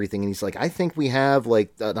dailies and everything, and he's like, I think we have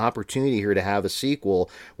like an opportunity here to have a sequel.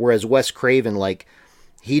 Whereas Wes Craven, like,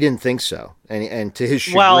 he didn't think so, and to his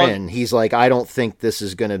chagrin, he's like, I don't think this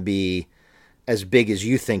is going to be as big as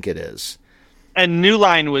you think it is. And New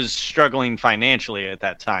Line was struggling financially at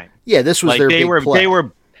that time. Yeah, this was like their big play.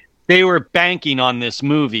 They were banking on this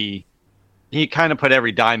movie. He kind of put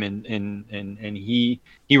every dime in, and he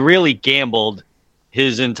really gambled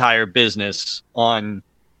his entire business on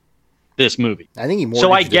this movie. I think he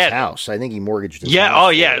mortgaged his house. I think he mortgaged his house. Oh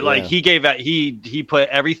yeah. Like he gave that, he put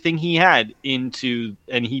everything he had into,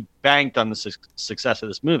 and he banked on the success of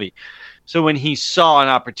this movie. So when he saw an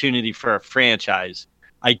opportunity for a franchise,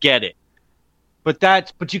 I get it.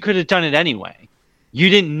 But you could have done it anyway. You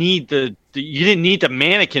didn't need the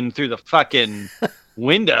mannequin through the fucking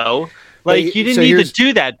window. Like, you didn't need to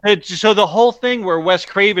do that. So the whole thing where Wes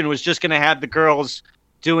Craven was just going to have the girls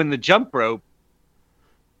doing the jump rope,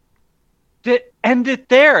 end it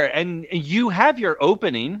there, and you have your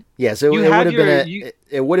opening. Yeah, so it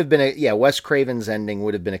would have been Wes Craven's ending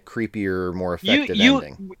would have been a creepier, more effective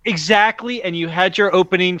ending. Exactly, and you had your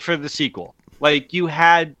opening for the sequel. Like, you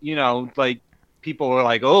had, like, people were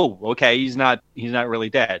like, "Oh, okay, he's not really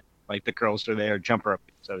dead." Like, the girls are there, jump rope,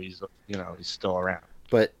 so he's still around.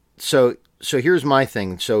 But so here's my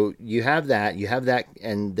thing. So you have that,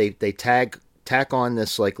 and they tack on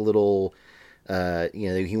this like little,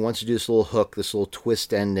 he wants to do this little hook, this little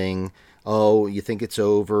twist ending. Oh, you think it's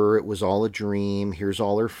over? It was all a dream. Here's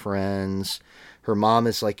all her friends. Her mom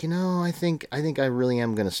is like, I think I really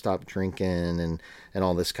am going to stop drinking and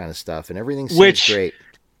all this kind of stuff, and everything seems great.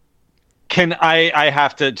 Can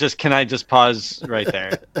I just pause right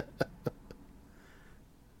there?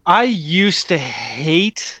 I used to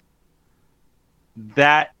hate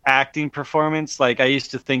that acting performance. Like, I used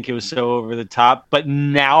to think it was so over the top, but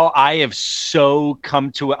now I have so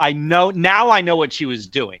come to it. I know what she was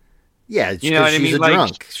doing. Yeah, you know what I mean? She's a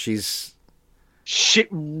drunk.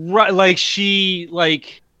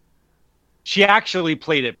 She actually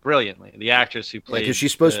played it brilliantly. The actress who played, because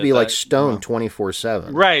she's supposed to be like stoned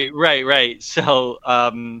 24/7. Right. So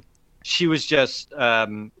she was just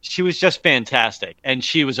fantastic, and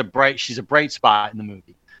she's a bright spot in the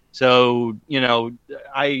movie. So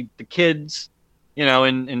the kids,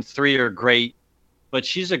 in 3 are great, but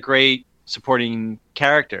she's a great supporting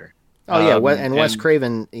character. Oh yeah, and Wes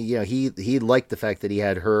Craven, he liked the fact that he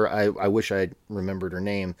had her. I wish I remembered her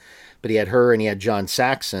name, but he had her and he had John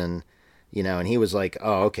Saxon. And he was like,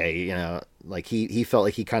 oh, okay, like he felt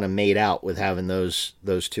like he kind of made out with having those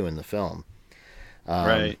two in the film.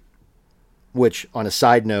 Right. Which, on a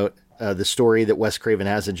side note, the story that Wes Craven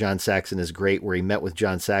has of John Saxon is great, where he met with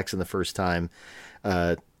John Saxon the first time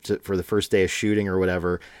for the first day of shooting or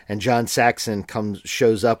whatever, and John Saxon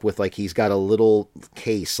shows up with, like, he's got a little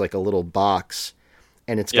case, like a little box,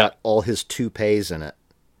 and it's got all his toupees in it.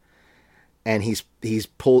 And he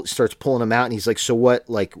starts pulling them out, and he's like, "So what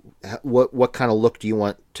kind of look do you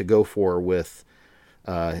want to go for with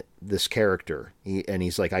this character?"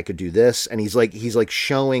 He's like, "I could do this," and he's like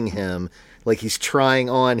showing him, like, he's trying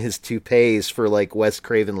on his toupees for, like, Wes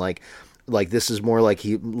Craven, like this is more like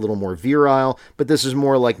a little more virile, but this is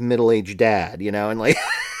more like middle-aged dad, and like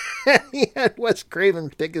he had Wes Craven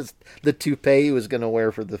pick the toupee he was going to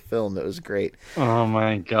wear for the film. It was great. Oh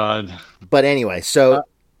my God! But anyway, so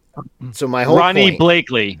my whole Ronnie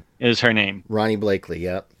Blakely is her name. Ronnie Blakely,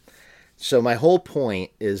 yep. So my whole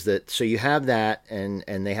point is that, so you have that, and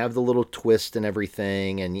they have the little twist and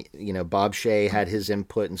everything, and Bob Shaye had his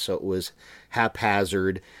input, and so it was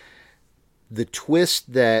haphazard. The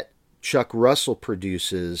twist that Chuck Russell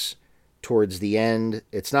produces towards the end,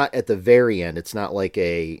 it's not at the very end. It's not like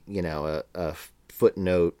a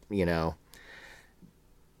footnote.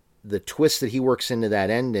 The twist that he works into that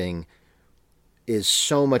ending is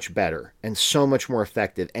so much better and so much more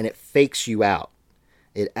effective, and it fakes you out.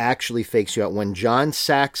 It actually fakes you out. When John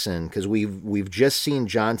Saxon, because we've just seen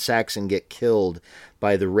John Saxon get killed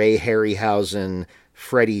by the Ray Harryhausen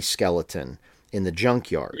Freddy skeleton in the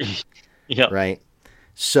junkyard. Yeah. Right?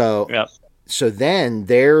 So then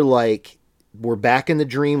they're like, we're back in the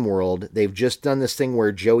dream world. They've just done this thing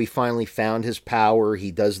where Joey finally found his power.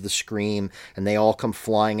 He does the scream, and they all come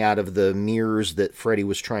flying out of the mirrors that Freddy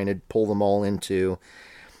was trying to pull them all into.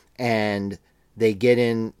 And they get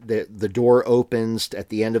in, the door opens at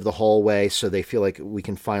the end of the hallway, so they feel like we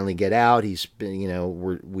can finally get out. He's been,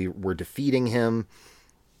 we're defeating him.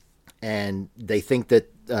 and they think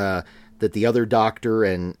that that the other doctor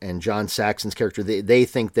and John Saxon's character, they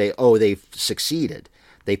think they've succeeded.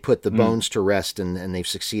 They put the bones to rest and they've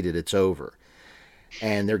succeeded. It's over.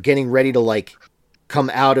 And they're getting ready to like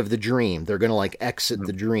come out of the dream. They're going to like exit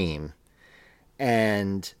the dream.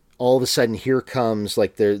 And all of a sudden here comes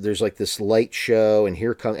like there's like this light show,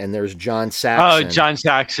 and there's John Saxon. Oh, John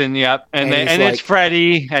Saxon. Yep. And like, it's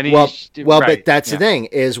Freddy. And well, right, but that's the thing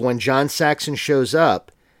is when John Saxon shows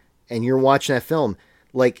up and you're watching that film,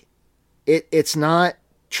 like it's not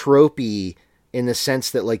tropey in the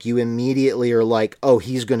sense that like you immediately are like, oh,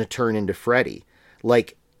 he's going to turn into Freddy.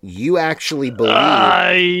 Like you actually believe.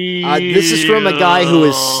 This is from a guy who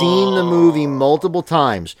has seen the movie multiple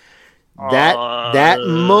times. That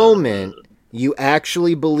moment, you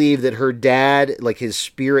actually believe that her dad, like his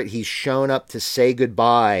spirit, he's shown up to say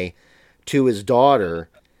goodbye to his daughter.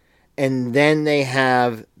 And then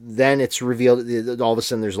then it's revealed that all of a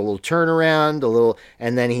sudden there's a little turnaround,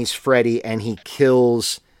 and then he's Freddy and he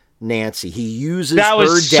kills Nancy. He uses her dad. That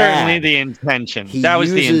was certainly the intention. That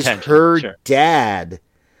was the intention. Her dad.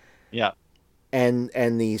 Yeah. And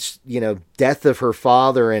the, death of her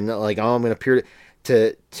father and like, oh, I'm going to appear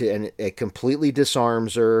and it completely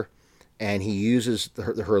disarms her, and he uses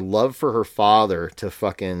her love for her father to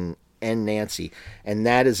fucking end Nancy. And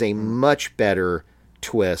that is a much better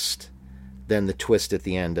twist than the twist at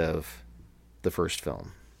the end of the first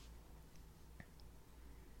film.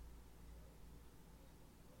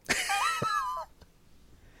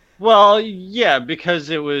 Well, yeah,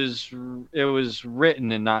 because it was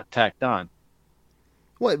written and not tacked on.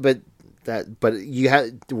 What? But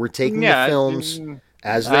we're taking the films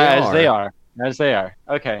as they are. As they are.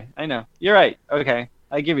 Okay, I know. You're right. Okay,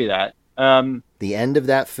 I give you that. The end of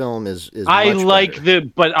that film is I much like better.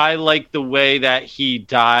 but I like the way that he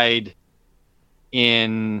died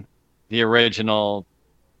in the original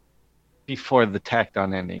before the tacked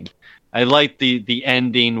on ending. I like the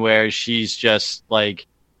ending where she's just like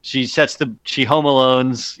she home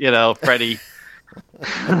alones, Freddy.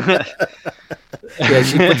 Yeah,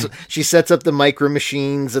 she sets up the micro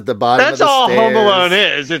machines at the bottom. That's of the all stairs. Home Alone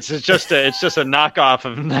is. It's just a knockoff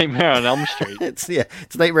of Nightmare on Elm Street. It's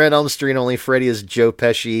Nightmare on Elm Street. Only Freddy is Joe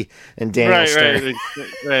Pesci and Daniel Stern.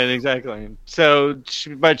 Right, exactly. So,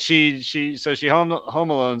 she home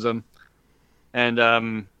alones him,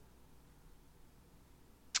 and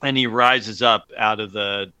he rises up out of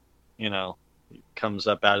the, comes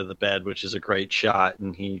up out of the bed, which is a great shot,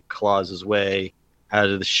 and he claws his way out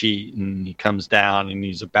of the sheet, and he comes down, and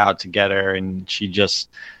he's about to get her, and she just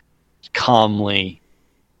calmly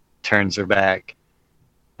turns her back,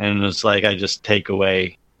 and it's like, I just take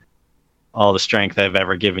away all the strength I've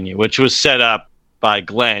ever given you, which was set up by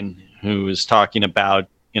Glenn, who was talking about,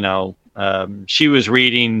 she was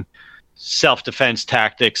reading self-defense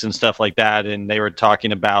tactics and stuff like that, and they were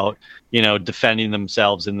talking about, defending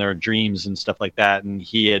themselves in their dreams and stuff like that, and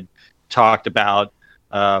he had talked about,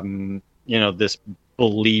 this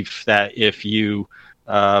belief that if you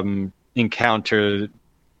encounter,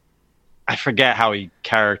 I forget how he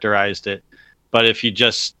characterized it, but if you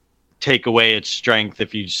just take away its strength,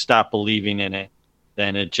 if you stop believing in it,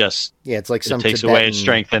 then it just it's like some takes Tibetan away its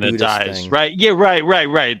strength and Buddhist it dies. thing. Right? Yeah,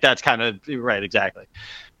 right. That's kind of right, exactly.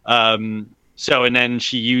 So, and then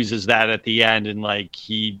she uses that at the end, and like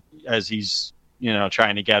as he's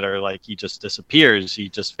trying to get her, like he just disappears. He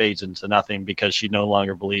just fades into nothing because she no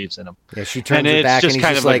longer believes in him. Yeah, she turns her back, and he's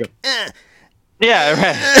just like, yeah,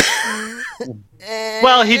 right.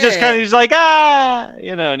 Well, he just kind of, he's like,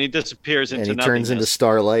 and he disappears into and he nothingness. turns into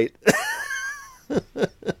Starlight.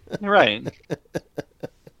 Right.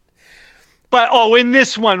 But in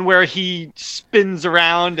this one where he spins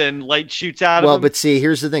around and light shoots out of him. Well, but see,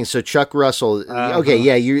 here's the thing. So Chuck Russell, okay,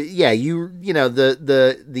 the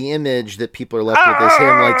image that people are left with is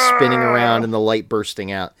him like spinning around and the light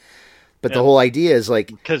bursting out. But the whole idea is like,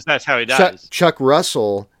 because that's how he dies. Chuck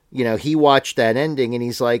Russell, he watched that ending and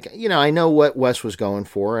he's like, I know what Wes was going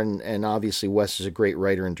for, and obviously Wes is a great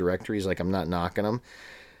writer and director. He's like, I'm not knocking him,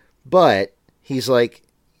 but he's like,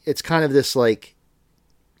 it's kind of this like,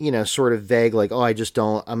 sort of vague, like, oh,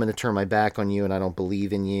 I'm going to turn my back on you and I don't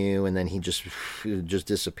believe in you. And then he just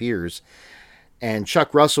disappears. And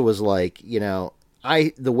Chuck Russell was like, the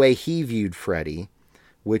way he viewed Freddy,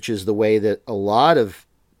 which is the way that a lot of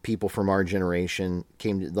people from our generation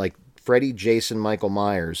came to, like Freddy, Jason, Michael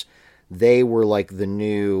Myers, they were like the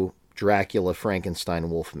new Dracula, Frankenstein,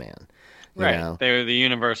 Wolfman. Right. They were the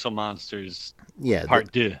Universal Monsters. Yeah.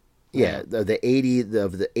 Part 2. Yeah, the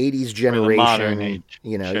 80s generation, modern age.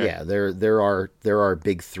 Sure. Yeah, there are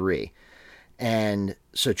big three. And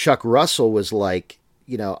so Chuck Russell was like,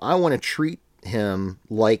 I want to treat him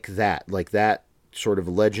like that sort of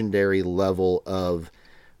legendary level of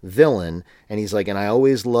villain. And he's like, and I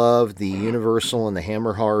always loved the Universal and the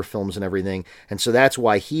Hammer horror films and everything. And so that's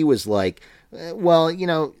why he was like, well,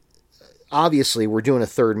 obviously we're doing a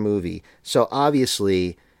third movie. So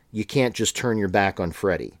obviously you can't just turn your back on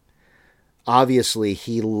Freddy. Obviously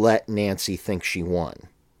he let Nancy think she won.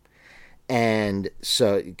 And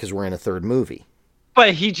so, because we're in a third movie.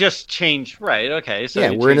 But he just changed, right? Okay, so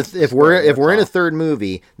yeah, if we're in a third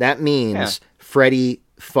movie, that means Freddy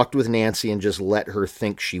fucked with Nancy and just let her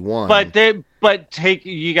think she won.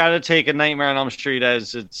 You got to take A Nightmare on Elm Street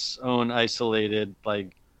as its own isolated,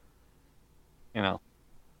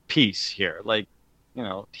 piece here.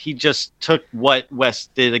 He just took what Wes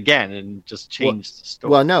did again and just changed the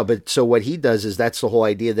story. Well, no, but so what he does is that's the whole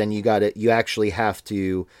idea. Then you actually have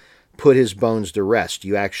to put his bones to rest.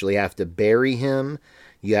 You actually have to bury him.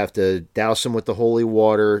 You have to douse him with the holy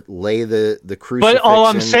water, lay the crucifix. But all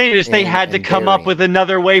I'm saying is they had to come up with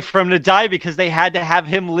another way for him to die because they had to have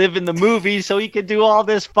him live in the movie so he could do all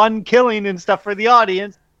this fun killing and stuff for the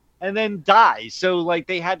audience and then die. So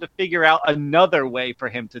they had to figure out another way for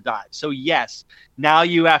him to die. So yes, now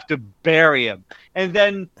you have to bury him. And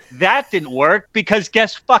then that didn't work because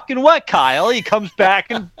guess fucking what, Kyle? He comes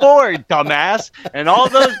back and forth, dumbass. And all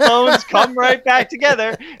those bones come right back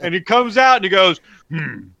together. And he comes out and he goes,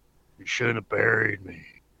 you shouldn't have buried me.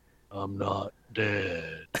 I'm not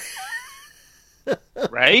dead.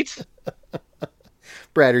 Right?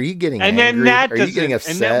 Brad, are you getting angry? And then are you getting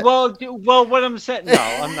upset? And then, well, what I'm saying, no,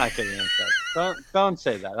 I'm not getting upset. Don't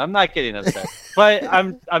say that. I'm not getting upset. But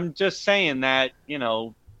I'm just saying that,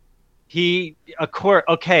 okay,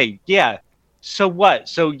 yeah. So what?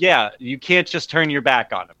 So yeah, you can't just turn your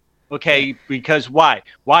back on him. Okay, because why?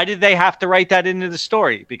 Why did they have to write that into the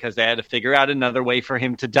story? Because they had to figure out another way for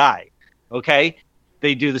him to die. Okay?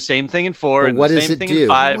 They do the same thing in 4, and the same thing in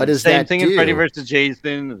 5, what does the same that thing do? in Freddy vs.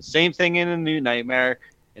 Jason, the same thing in A New Nightmare,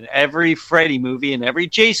 in every Freddy movie, in every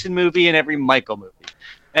Jason movie, and every Michael movie.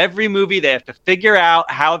 Every movie they have to figure out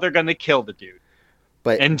how they're going to kill the dude.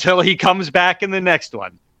 But until he comes back in the next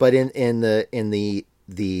one. But in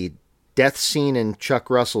the death scene in Chuck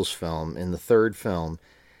Russell's film, in the third film,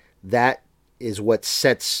 that is what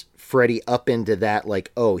sets Freddy up into that,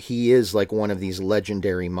 he is one of these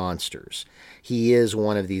legendary monsters. He is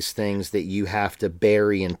one of these things that you have to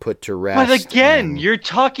bury and put to rest. But again, you're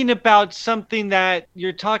talking about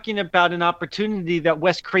an opportunity that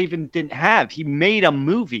Wes Craven didn't have. He made a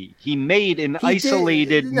movie. He made an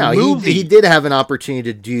isolated movie. He did have an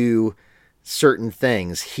opportunity to do certain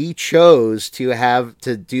things. He chose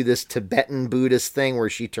to do this Tibetan Buddhist thing where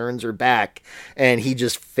she turns her back and he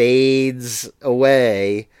just fades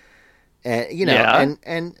away. And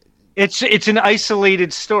and it's an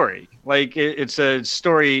isolated story. It's a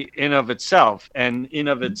story in of itself, and in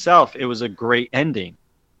of itself, it was a great ending.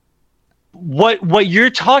 What you're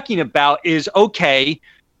talking about is, okay,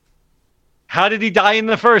 how did he die in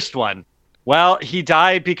the first one? Well, he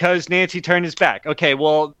died because Nancy turned his back. Okay,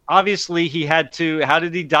 well, obviously he had to. How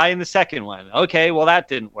did he die in the second one? Okay, well, that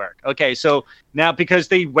didn't work. Okay, so now because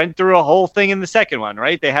they went through a whole thing in the second one,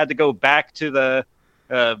 right? They had to go back to the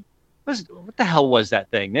what the hell was that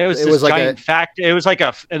thing? It was like giant factory. It was like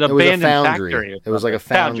an abandoned factory. It was like a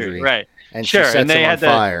foundry, right? And she sets him on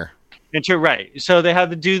fire. And you're right. So they had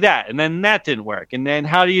to do that, and then that didn't work. And then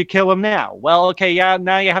how do you kill him now? Well, okay, yeah,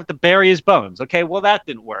 now you have to bury his bones. Okay, well that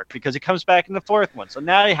didn't work because he comes back in the fourth one. So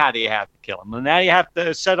now how do you have to kill him? And now you have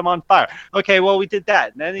to set him on fire. Okay, well we did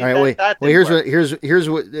that. And then all right, here's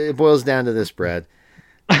what it boils down to. This, Brad.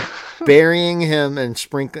 Burying him and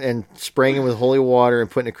spraying him with holy water and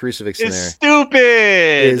putting a crucifix in there. Stupid.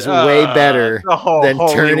 Is way better than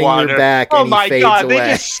turning your back and he fades away. They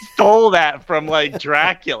just stole that from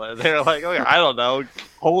Dracula. They're like, okay, I don't know,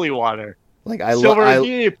 holy water. I love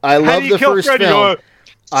the first film.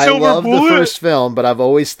 I love the first film, but I've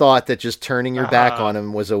always thought that just turning your back on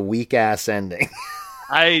him was a weak ass ending.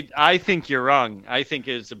 I think you're wrong. I think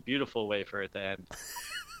it's a beautiful way for it to end.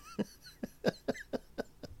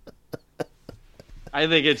 I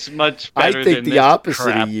think it's much better. I think the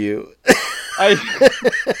opposite of you.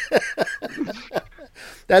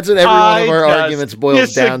 That's what every one of our arguments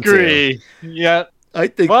boils down to. Yeah. I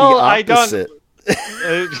think the opposite.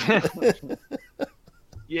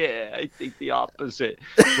 Yeah, I think the opposite.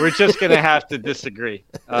 We're just gonna have to disagree.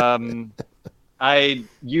 I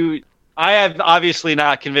have obviously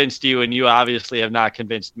not convinced you, and you obviously have not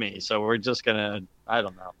convinced me. So we're just gonna, I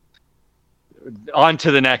don't know. On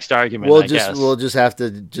to the next argument. We'll just have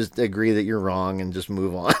to just agree that you're wrong and just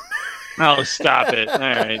move on. Oh, stop it! All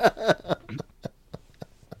right.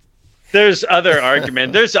 There's other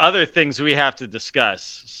argument. There's other things we have to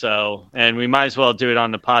discuss. So, and we might as well do it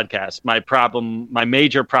on the podcast. My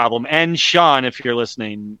major problem, and Sean, if you're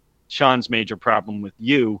listening, Sean's major problem with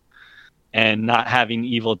you and not having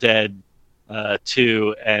Evil Dead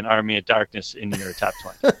 2 and Army of Darkness in your top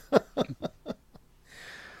 20.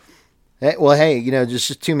 Hey,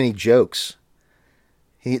 just too many jokes.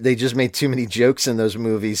 They just made too many jokes in those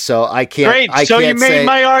movies, so I can't. Great. I so can't you made say...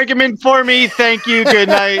 my argument for me. Thank you. Good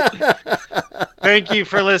night. Thank you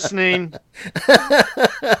for listening.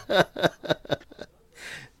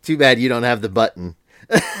 Too bad you don't have the button.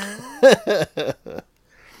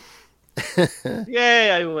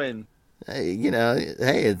 Yay! I win. Hey,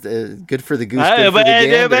 it's good for the goose. Good for the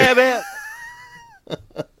gander.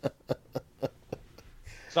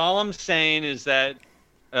 So all I'm saying is that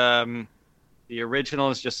the original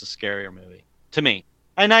is just a scarier movie to me.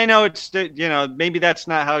 And I know it's, maybe that's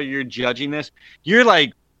not how you're judging this. You're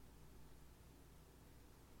like,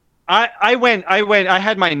 I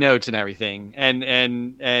had my notes and everything. And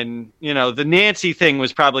the Nancy thing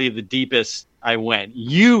was probably the deepest I went.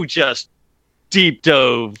 You just deep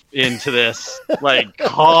dove into this like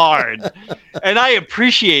hard. And I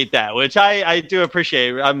appreciate that, which I do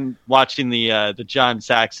appreciate. I'm watching the John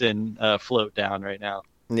Saxon float down right now.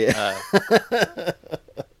 Yeah.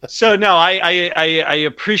 So no, I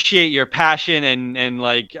appreciate your passion and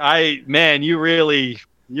like you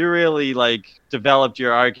really like developed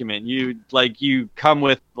your argument. You come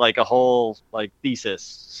with like a whole like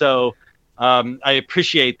thesis. So I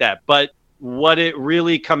appreciate that. But what it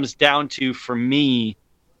really comes down to for me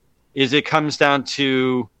is it comes down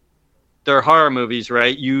to they're horror movies,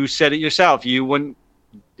 right? You said it yourself. You wouldn't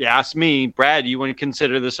ask me, Brad, you wouldn't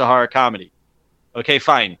consider this a horror comedy. Okay,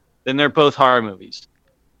 fine. Then they're both horror movies.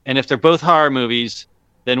 And if they're both horror movies,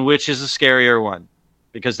 then which is the scarier one?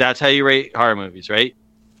 Because that's how you rate horror movies, right?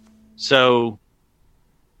 So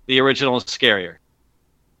the original is scarier.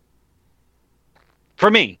 For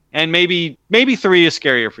me. And maybe 3 is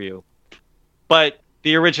scarier for you. But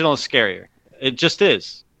the original is scarier. It just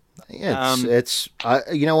is. Yeah, it's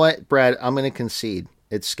you know what, Brad? I'm going to concede.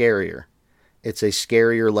 It's scarier. It's a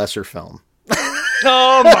scarier, lesser film.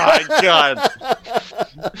 Oh my God.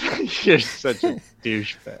 You're such a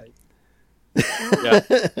douchebag. Yeah.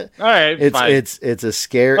 All right, fine. It's a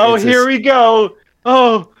scare. Oh, here we go.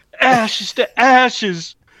 Oh, ashes to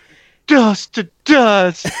ashes, dust to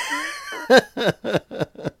dust.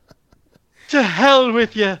 To hell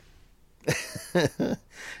with you.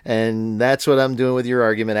 And that's what I'm doing with your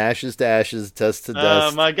argument. Ashes to ashes, dust to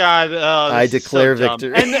dust. Oh my God! I declare so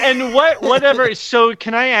victory. And whatever. So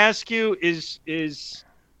can I ask you?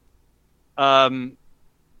 And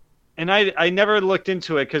I never looked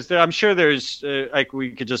into it because I'm sure there's like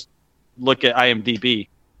we could just look at IMDb,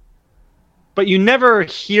 but you never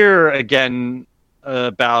hear again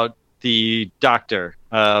about the doctor.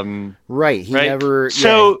 Right. He right? never.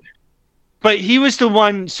 So. Yeah. But he was the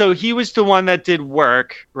one. So he was the one that did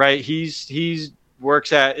work, right? He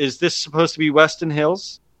works at. Is this supposed to be Weston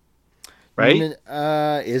Hills? Right?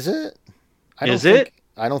 Is it? I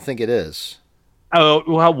don't think it is. Oh,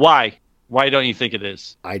 well, why? Why don't you think it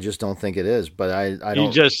is? I just don't think it is. But I don't.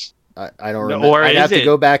 You just. I don't remember. Or I'd have to it?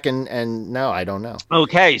 go back and no, I don't know.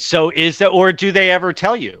 Okay, so is that, or do they ever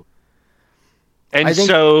tell you? And I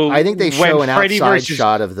think they show an outside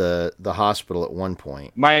shot of the hospital at one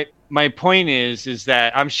point. My point is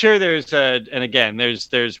that I'm sure there's and again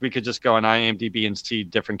there's we could just go on IMDb and see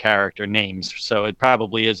different character names, so it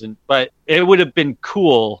probably isn't, but it would have been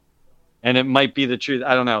cool, and it might be the truth.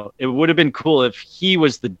 I don't know. It would have been cool if he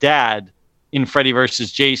was the dad in Freddy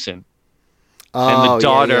versus Jason, and the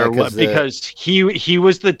daughter because he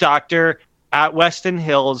was the doctor at Weston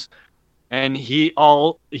Hills, and he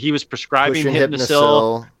was prescribing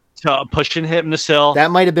Hypnosil. Pushing Hypnosil.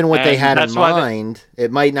 That might have been what they had in mind.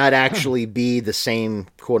 It might not actually be the same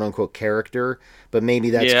quote unquote character, but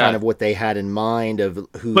maybe that's kind of what they had in mind of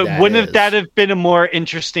who. But wouldn't that have been a more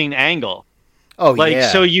interesting angle? Oh, like,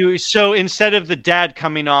 yeah. So instead of the dad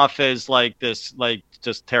coming off as like this, like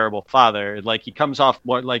just terrible father, like he comes off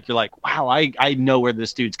more like you're like, wow, I know where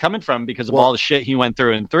this dude's coming from because of all the shit he went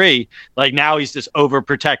through in 3. Like now he's this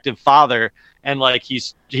overprotective father. And like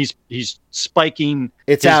he's spiking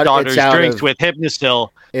his daughter's drinks with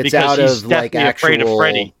Hypnosil because he's definitely afraid of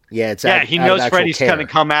Freddy. Yeah, he knows Freddy's going to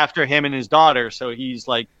come after him and his daughter, so he's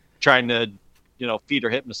like trying to, feed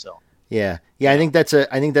her Hypnosil. Yeah. I think that's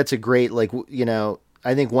a great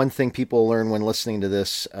I think one thing people learn when listening to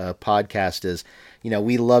this podcast is,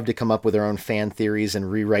 we love to come up with our own fan theories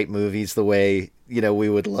and rewrite movies the way we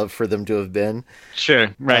would love for them to have been.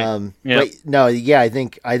 Sure, right. But no, I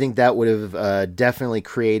think that would have definitely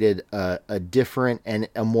created a different and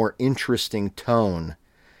a more interesting tone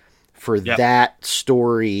for that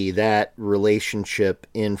story, that relationship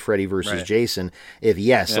in Freddy versus Jason. If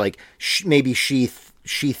like maybe she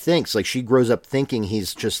thinks, like, she grows up thinking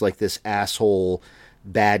he's just like this asshole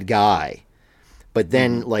bad guy, but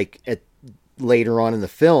then later on in the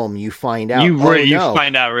film you find out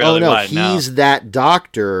find out really he's that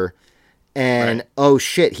doctor, and oh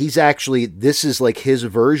shit, he's actually, this is like his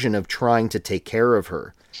version of trying to take care of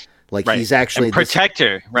her. Like, he's actually and protect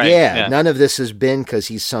her, right? Yeah, none of this has been because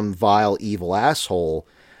he's some vile, evil asshole.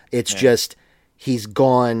 It's just he's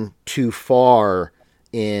gone too far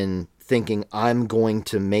in thinking, I'm going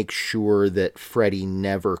to make sure that Freddy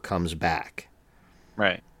never comes back.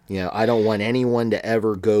 Right. I don't want anyone to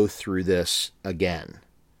ever go through this again.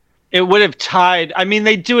 It would have tied. I mean,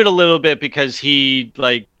 they do it a little bit because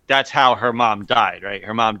that's how her mom died, right?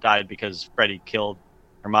 Her mom died because Freddy killed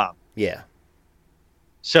her mom. Yeah.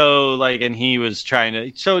 So, and he was trying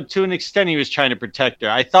to... So, to an extent, he was trying to protect her.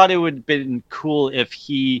 I thought it would have been cool if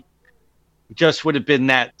he just would have been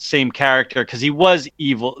that same character, because he was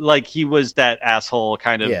evil. Like, he was that asshole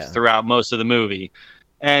kind of throughout most of the movie.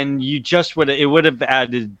 And you just would... It would have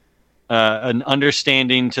added an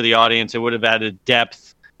understanding to the audience. It would have added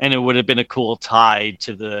depth, and it would have been a cool tie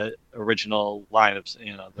to the original line of,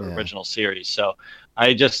 original series. So...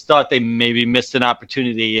 I just thought they maybe missed an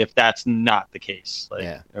opportunity if that's not the case,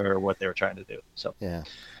 or what they were trying to do. So and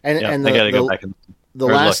I got to go back and the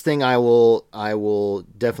last thing I will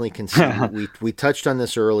definitely concede. we touched on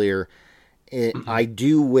this earlier. I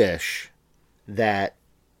do wish that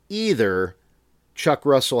either Chuck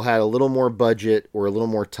Russell had a little more budget or a little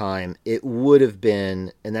more time. It would have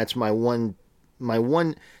been, and that's my one.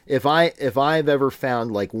 If I've ever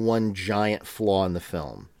found like one giant flaw in the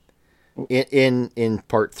film. In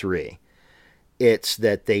part 3, it's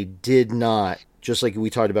that they did not, just like we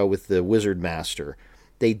talked about with the Wizard Master,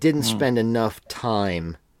 they didn't spend enough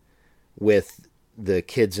time with the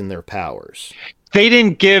kids and their powers. They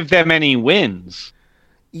didn't give them any wins.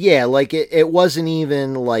 Yeah, like it wasn't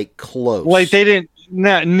even like close. Like they didn't.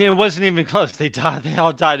 No, it wasn't even close. They died. They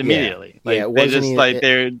all died immediately. It wasn't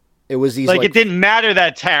even, it was these it didn't matter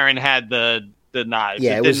that Taron had the knives.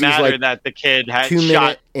 Yeah, it didn't matter that the kid had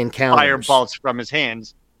shot fire bolts from his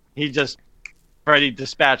hands. Freddy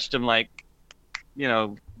dispatched him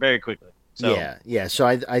very quickly. So yeah. So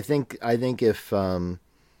I think if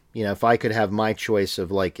if I could have my choice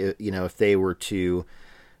of if they were to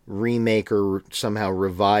remake or somehow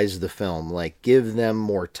revise the film, give them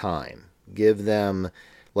more time, give them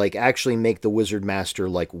actually make the Wizard Master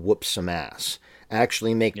whoop some ass,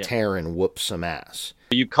 actually make Taron whoop some ass.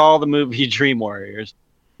 You call the movie Dream Warriors.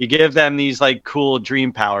 You give them these cool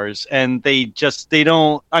dream powers, and they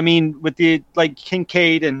don't. I mean, with the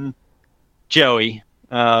Kincaid and Joey,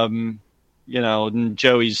 and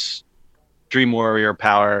Joey's Dream Warrior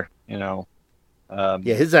power,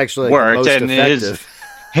 his actually worked, most and effective.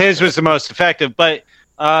 His was the most effective, but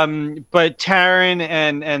Taron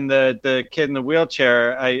and the kid in the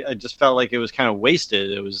wheelchair, I just felt like it was kind of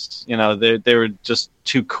wasted. It was they were just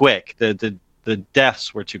too quick. The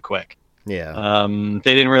deaths were too quick. Yeah.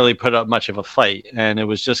 They didn't really put up much of a fight, and it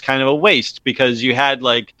was just kind of a waste because you had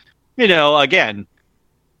again,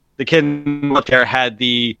 the kid in the wheelchair had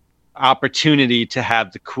the opportunity to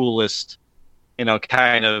have the coolest,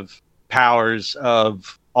 kind of powers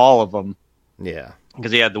of all of them. Yeah.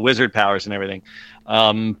 Because he had the wizard powers and everything.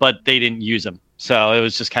 But they didn't use them. So it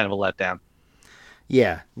was just kind of a letdown.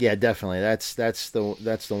 Yeah, definitely. That's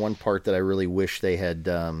the one part that I really wish they had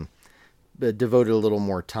devoted a little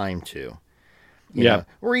more time to. You know?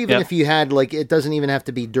 Or even if you had it doesn't even have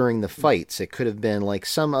to be during the fights. It could have been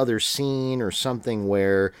some other scene or something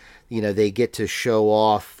where they get to show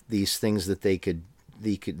off these things that they could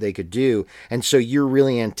do, and so you're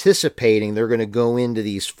really anticipating they're going to go into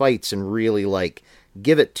these fights and really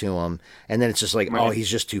give it to them, and then it's just oh, he's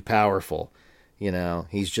just too powerful.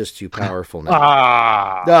 He's just too powerful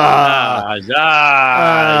now.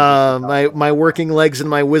 My working legs and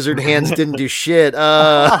my wizard hands didn't do shit. But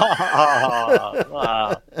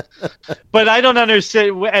I don't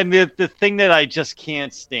understand. And the thing that I just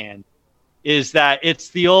can't stand is that it's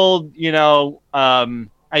the old,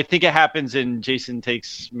 I think it happens in Jason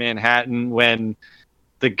Takes Manhattan when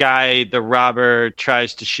the robber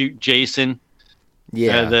tries to shoot Jason.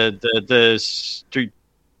 Yeah. The street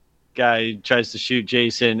guy tries to shoot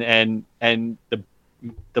Jason, and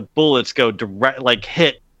the bullets go direct,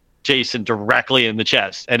 hit Jason directly in the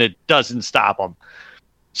chest, and it doesn't stop him.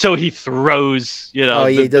 So he throws, he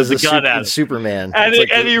does the gun at him. Superman, and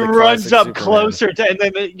he runs up Superman. closer to, and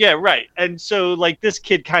then right, and so like this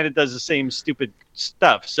kid kind of does the same stupid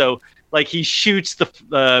stuff. So like he shoots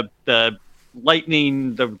the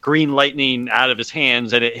lightning, the green lightning out of his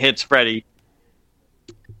hands, and it hits Freddy,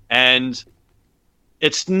 and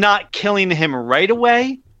it's not killing him right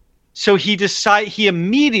away. So he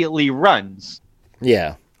immediately runs.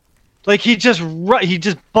 Yeah. Like he just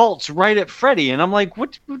bolts right at Freddy, and I'm like,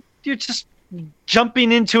 "What? You're just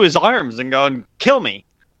jumping into his arms and going, kill me."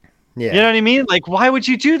 Yeah. You know what I mean? Like, why would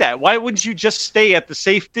you do that? Why wouldn't you just stay at the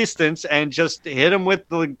safe distance and just hit him with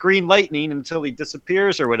the green lightning until he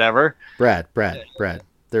disappears or whatever? Brad.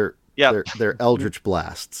 They're Eldritch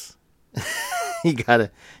blasts. You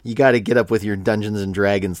gotta get up with your Dungeons and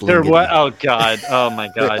Dragons. They're what? Oh God! Oh my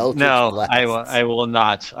God! No, blasts. I will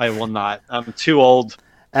not. I will not. I'm too old.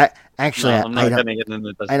 Actually, no, I'm not gonna get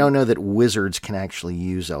into this. I don't know that wizards can actually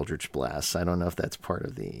use Eldritch blasts. I don't know if that's part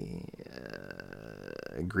of the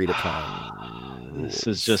agreed upon. This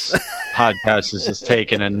is just podcast is just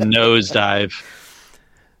taking a nosedive.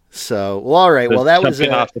 So, well, all right. Well, that was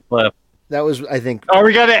off the cliff. That was, I think. Are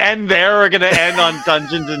we gonna end there? We're gonna end on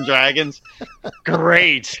Dungeons and Dragons.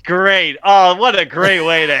 Great. Oh, what a great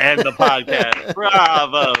way to end the podcast.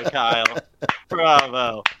 Bravo, Kyle.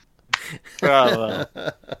 Bravo.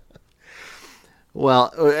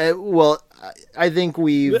 Well, I think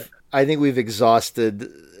we've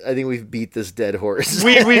exhausted. I think we've beat this dead horse.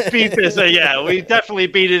 we beat this. We definitely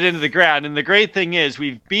beat it into the ground. And the great thing is,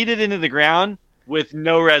 we've beat it into the ground with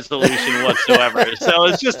no resolution whatsoever. So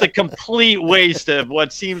it's just a complete waste of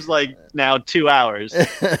what seems like now 2 hours.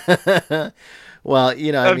 Well,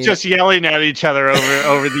 just yelling at each other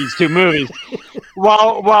over these two movies,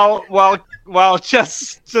 while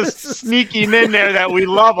just sneaking in there that we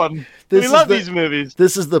love them. We love these movies.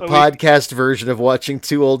 This is the podcast version of watching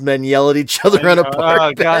two old men yell at each other on a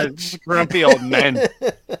park bench. God, grumpy old men,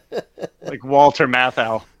 like Walter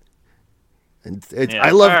Matthau.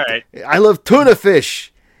 I love tuna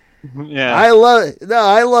fish. Yeah, I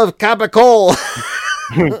love capicola.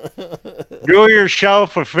 Do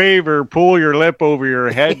yourself a favor, pull your lip over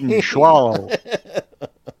your head and swallow.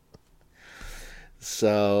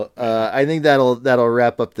 So I think that'll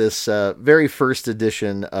wrap up this very first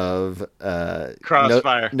edition of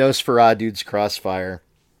Crossfire. NOES Crossfire.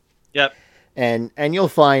 Yep. And you'll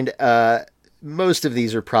find most of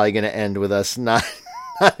these are probably going to end with us not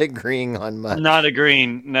agreeing on much. Not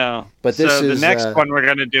agreeing, no. But the next one we're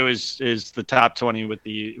going to do is the top 20 with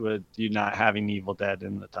you not having Evil Dead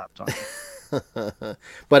in the top 20.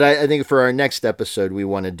 But I think for our next episode, we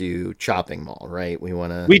want to do Chopping Mall, right? We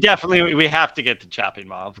have to get to Chopping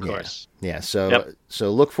Mall, of course. Yeah. So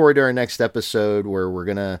look forward to our next episode where we're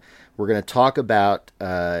gonna talk about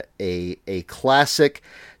a classic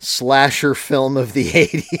slasher film of the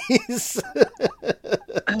 80s.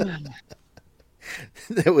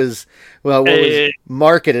 That was was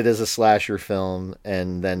marketed as a slasher film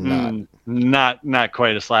and then not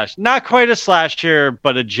quite a slasher,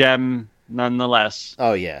 but a gem nonetheless.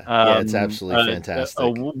 Oh yeah, it's absolutely fantastic.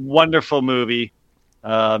 A wonderful movie,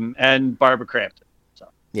 and Barbara Crampton. So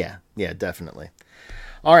yeah, definitely.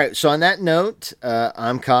 All right, so on that note,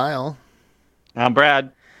 I'm Kyle. I'm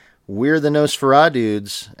Brad. We're the NOES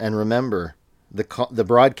dudes, and remember, the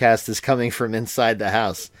broadcast is coming from inside the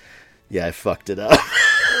house. Yeah, I fucked it up.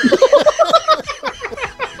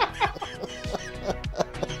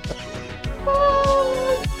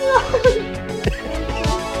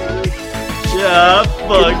 Yeah, I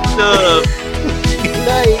fucked up. Good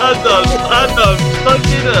night. I done fucked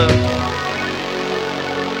it up.